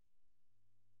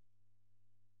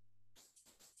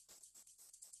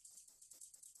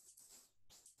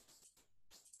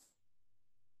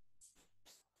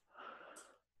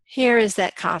 Here is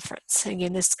that conference.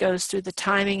 Again, this goes through the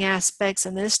timing aspects,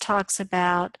 and this talks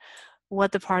about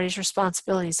what the parties'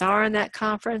 responsibilities are in that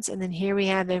conference, and then here we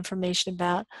have information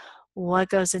about what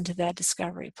goes into that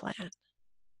discovery plan.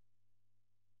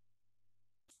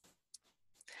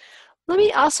 Let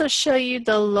me also show you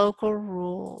the local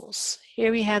rules.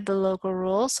 Here we have the local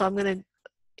rules. So I'm going to,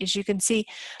 as you can see,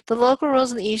 the local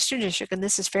rules in the Eastern District, and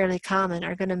this is fairly common,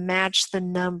 are going to match the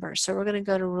number. So we're going to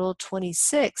go to Rule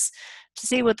 26 to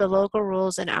see what the local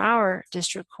rules in our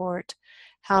district court,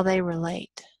 how they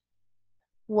relate.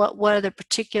 What are the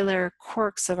particular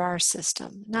quirks of our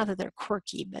system? Not that they're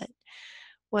quirky, but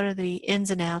what are the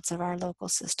ins and outs of our local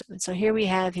system? And so here we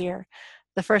have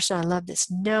the first one, I love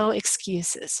this, no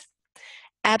excuses.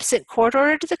 Absent court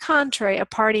order to the contrary, a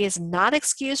party is not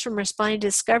excused from responding to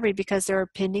discovery because there are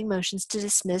pending motions to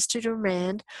dismiss, to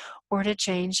remand, or to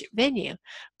change venue.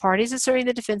 Parties asserting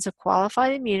the defense of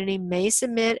qualified immunity may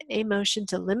submit a motion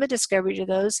to limit discovery to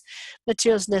those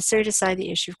materials necessary to decide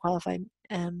the issue of qualified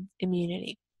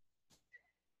immunity.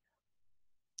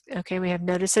 Okay, we have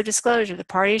notice of disclosure. The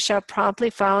party shall promptly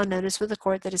file a notice with the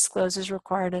court that discloses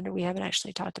required under. We haven't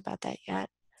actually talked about that yet.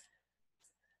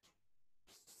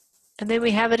 And then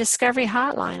we have a discovery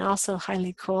hotline, also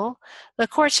highly cool. The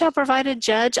court shall provide a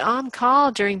judge on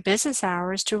call during business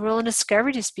hours to rule on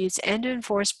discovery disputes and to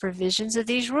enforce provisions of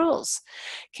these rules.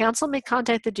 Counsel may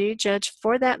contact the due judge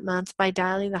for that month by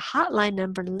dialing the hotline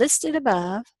number listed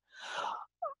above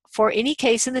for any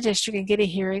case in the district and get a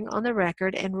hearing on the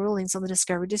record and rulings on the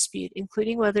discovery dispute,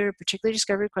 including whether a particular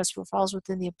discovery request falls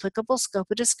within the applicable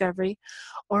scope of discovery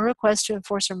or a request to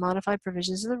enforce or modify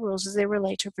provisions of the rules as they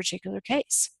relate to a particular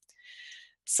case.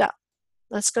 So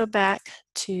let's go back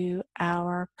to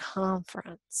our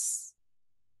conference.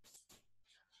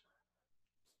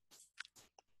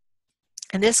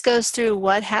 And this goes through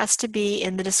what has to be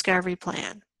in the discovery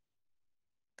plan.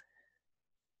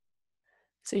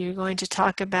 So you're going to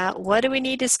talk about what do we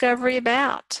need discovery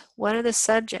about? What are the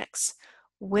subjects?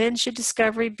 When should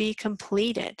discovery be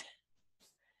completed?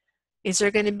 Is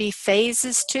there going to be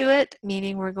phases to it,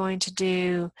 meaning we're going to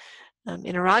do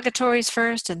interrogatories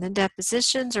first and then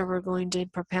depositions, or we're going to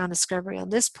propound discovery on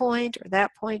this point or that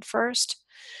point first?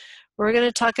 We're going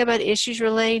to talk about issues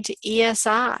relating to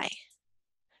ESI.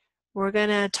 We're going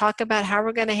to talk about how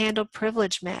we're going to handle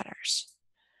privilege matters.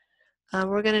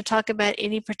 We're going to talk about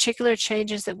any particular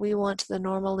changes that we want to the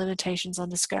normal limitations on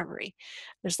discovery.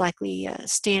 There's likely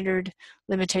standard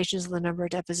limitations on the number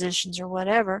of depositions or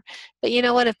whatever. But you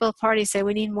know what? If both parties say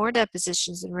we need more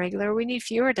depositions than regular, or we need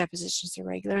fewer depositions than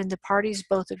regular, and the parties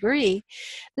both agree,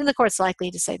 then the court's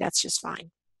likely to say that's just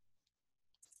fine.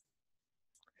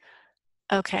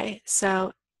 Okay,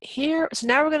 so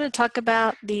now we're going to talk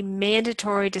about the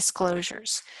mandatory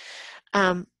disclosures.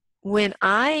 When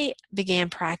I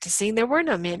began practicing, there were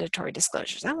no mandatory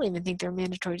disclosures. I don't even think there were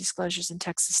mandatory disclosures in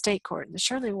Texas state court, and there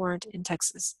certainly weren't in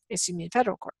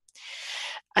federal court.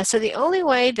 So the only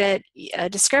way that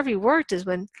discovery worked is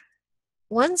when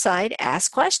one side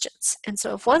asked questions. And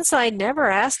so if one side never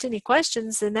asked any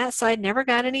questions, then that side never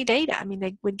got any data. I mean,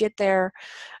 they would get their,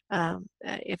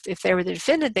 if they were the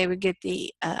defendant, they would get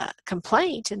the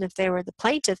complaint, and if they were the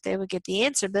plaintiff, they would get the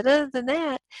answer. But other than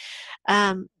that,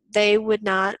 they would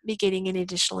not be getting any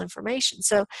additional information.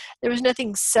 So there was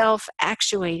nothing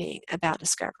self-actuating about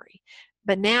discovery.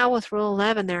 But now with Rule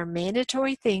 11, there are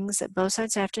mandatory things that both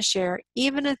sides have to share,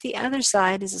 even if the other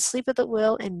side is asleep at the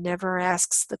wheel and never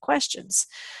asks the questions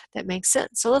that make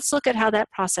sense. So let's look at how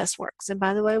that process works. And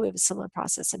by the way, we have a similar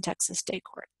process in Texas state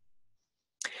court.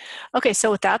 Okay, so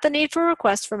without the need for a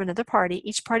request from another party,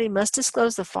 each party must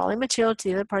disclose the following material to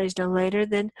the other parties no later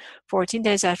than 14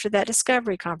 days after that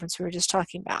discovery conference we were just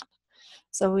talking about.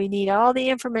 So we need all the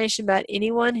information about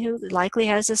anyone who likely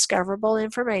has discoverable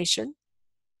information.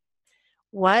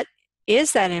 What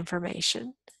is that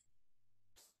information?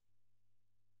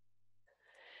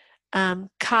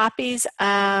 Copies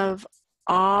of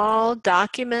all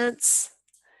documents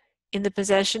in the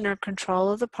possession or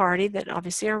control of the party that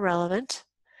obviously are relevant.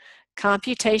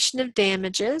 Computation of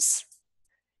damages,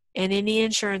 and any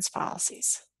insurance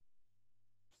policies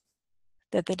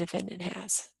that the defendant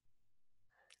has.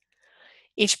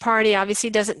 Each party obviously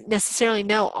doesn't necessarily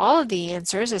know all of the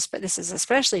answers, but this is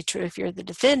especially true if you're the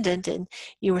defendant and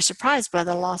you were surprised by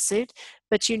the lawsuit,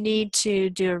 but you need to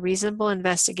do a reasonable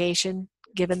investigation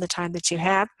given the time that you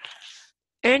have,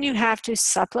 and you have to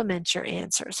supplement your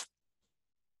answers.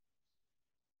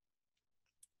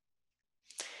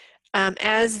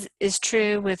 As is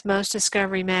true with most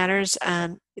discovery matters,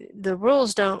 the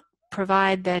rules don't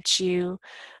provide that you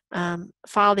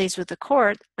file these with the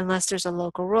court unless there's a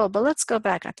local rule. But let's go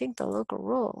back. I think the local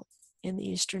rule in the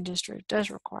Eastern District does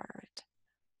require it.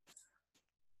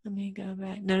 Let me go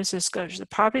back. Notice of disclosure. The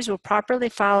parties will properly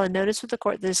file a notice with the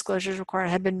court the disclosures required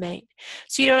have been made.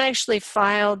 So you don't actually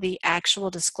file the actual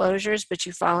disclosures, but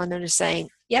you file a notice saying,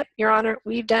 yep, Your Honor,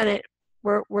 we've done it.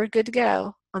 We're good to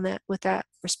go on that with that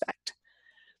respect.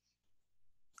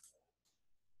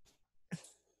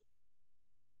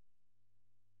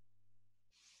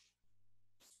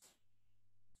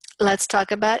 Let's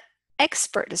talk about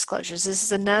expert disclosures. This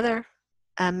is another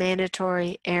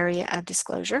mandatory area of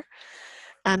disclosure.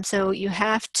 So you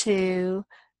have to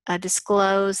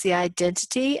disclose the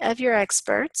identity of your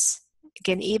experts,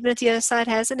 again, even if the other side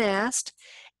hasn't asked,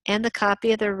 and the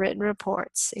copy of their written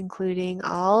reports, including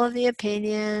all of the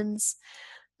opinions,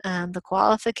 the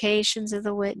qualifications of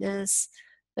the witness,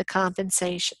 the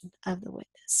compensation of the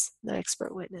witness, the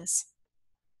expert witness.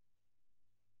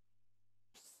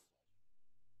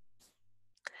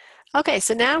 Okay,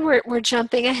 so now we're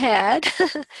jumping ahead.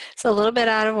 It's a little bit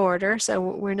out of order. So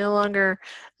we're no longer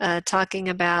talking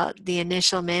about the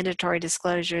initial mandatory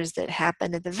disclosures that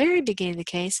happened at the very beginning of the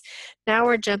case. Now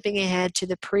we're jumping ahead to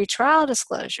the pretrial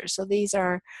disclosure. So these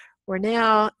are, we're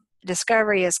now,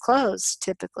 discovery is closed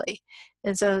typically.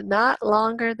 And so not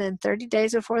longer than 30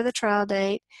 days before the trial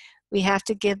date, we have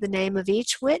to give the name of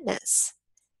each witness.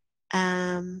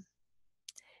 And,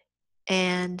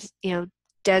 you know,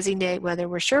 designate whether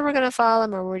we're sure we're going to file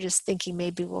them or we're just thinking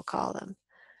maybe we'll call them.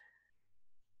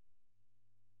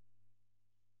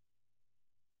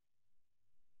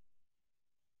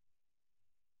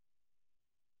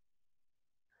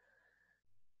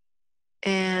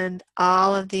 And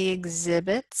all of the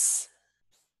exhibits.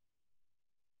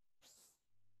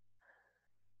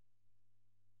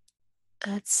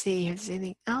 Let's see if there's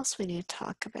anything else we need to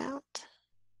talk about.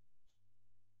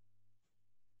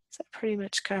 So that pretty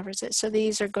much covers it. So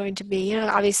these are going to be, you know,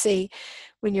 obviously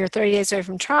when you're 30 days away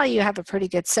from trial, you have a pretty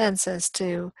good sense as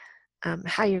to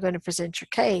how you're going to present your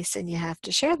case, and you have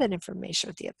to share that information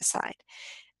with the other side.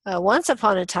 Once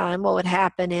upon a time, what would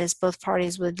happen is both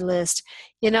parties would list,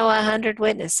 you know, 100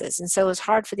 witnesses. And so it's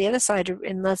hard for the other side to,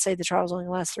 and let's say the trial's only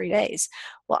lasts 3 days.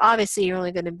 Well, obviously you're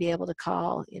only going to be able to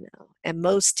call, you know, at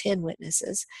most 10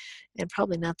 witnesses, and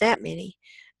probably not that many.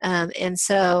 And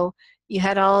so you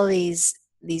had all these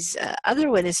other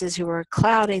witnesses who were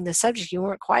clouding the subject. You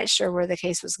weren't quite sure where the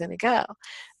case was going to go.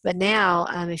 But now,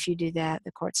 if you do that,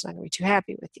 the court's not going to be too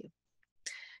happy with you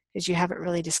because you haven't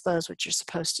really disclosed what you're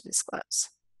supposed to disclose.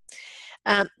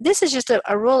 This is just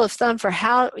a rule of thumb for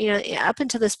how, you know, up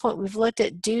until this point, we've looked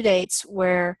at due dates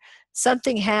where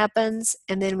something happens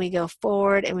and then we go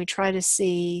forward and we try to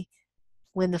see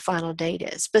when the final date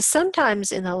is. But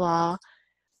sometimes in the law,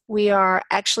 we are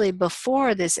actually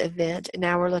before this event and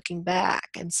now we're looking back.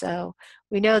 And so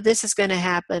we know this is going to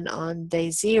happen on day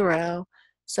 0.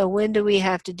 So when do we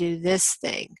have to do this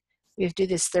thing? We have to do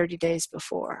this 30 days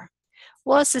before.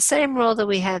 Well, it's the same rule that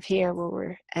we have here where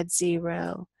we're at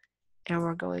 0 and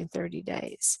we're going 30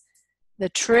 days. The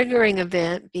triggering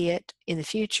event, be it in the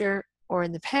future or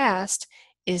in the past,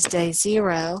 is day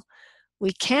 0.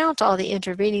 We count all the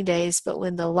intervening days, but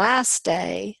when the last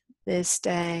day, this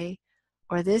day,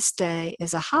 or this day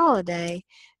is a holiday,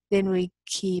 then we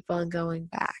keep on going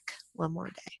back one more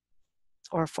day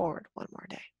or forward one more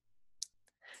day.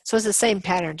 So it's the same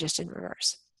pattern, just in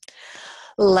reverse.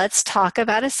 Let's talk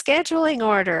about a scheduling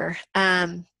order.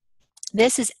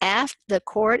 This is after the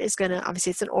court is going to,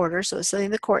 obviously it's an order, so it's something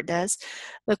the court does.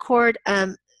 The court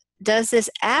does this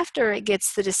after it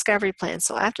gets the discovery plan,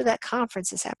 so after that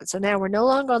conference has happened. So now we're no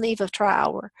longer on the eve of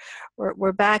trial.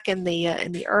 We're back in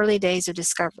the early days of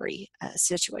discovery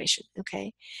situation,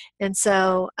 okay? And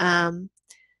so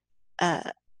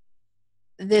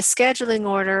this scheduling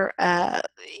order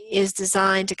is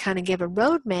designed to kind of give a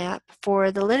roadmap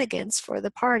for the litigants, for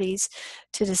the parties,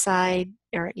 to decide,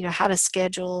 or you know, how to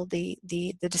schedule the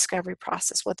discovery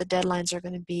process, what the deadlines are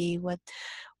going to be,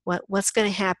 what's going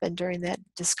to happen during that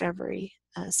discovery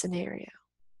scenario.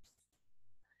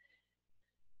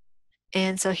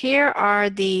 And so here are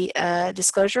the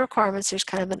disclosure requirements. There's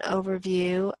kind of an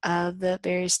overview of the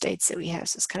various states that we have.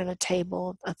 So it's kind of a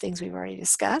table of things we've already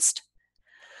discussed.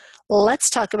 Let's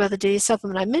talk about the duty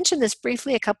supplement. I mentioned this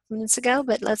briefly a couple minutes ago,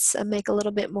 but let's make a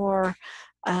little bit more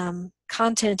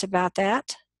content about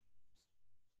that.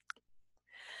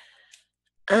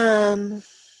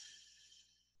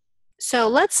 So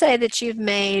let's say that you've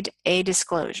made a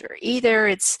disclosure. Either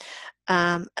it's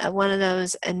one of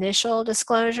those initial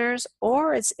disclosures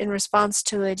or it's in response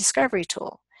to a discovery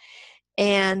tool.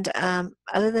 And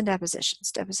other than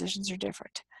depositions are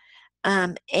different.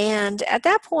 And at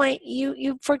that point,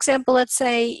 you, for example, let's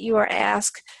say you are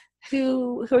asked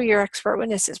who are your expert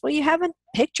witnesses. Well, you haven't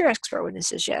picked your expert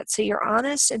witnesses yet. So your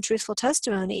honest and truthful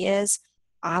testimony is,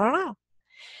 I don't know.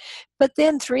 But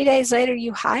then 3 days later,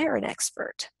 you hire an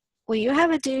expert. Well, you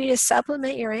have a duty to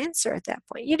supplement your answer at that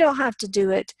point. You don't have to do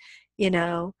it, you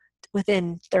know,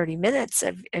 within 30 minutes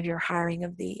of your hiring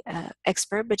of the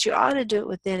expert, but you ought to do it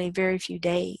within a very few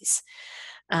days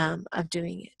of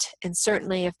doing it. And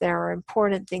certainly if there are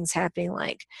important things happening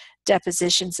like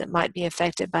depositions that might be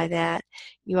affected by that,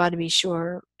 you ought to be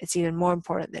sure it's even more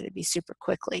important that it be super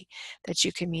quickly that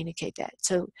you communicate that.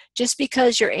 So just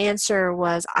because your answer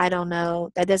was, I don't know,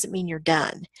 that doesn't mean you're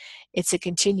done. It's a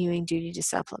continuing duty to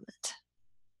supplement.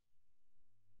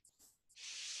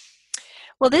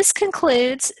 Well, this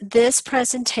concludes this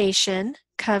presentation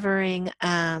covering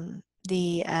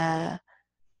the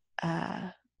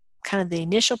kind of the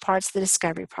initial parts of the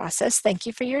discovery process. Thank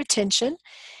you for your attention,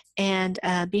 and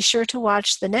be sure to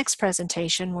watch the next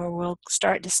presentation where we'll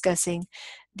start discussing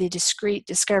the discrete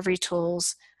discovery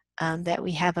tools that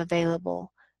we have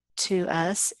available to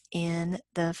us in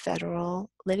the federal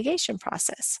litigation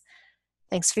process.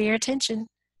 Thanks for your attention.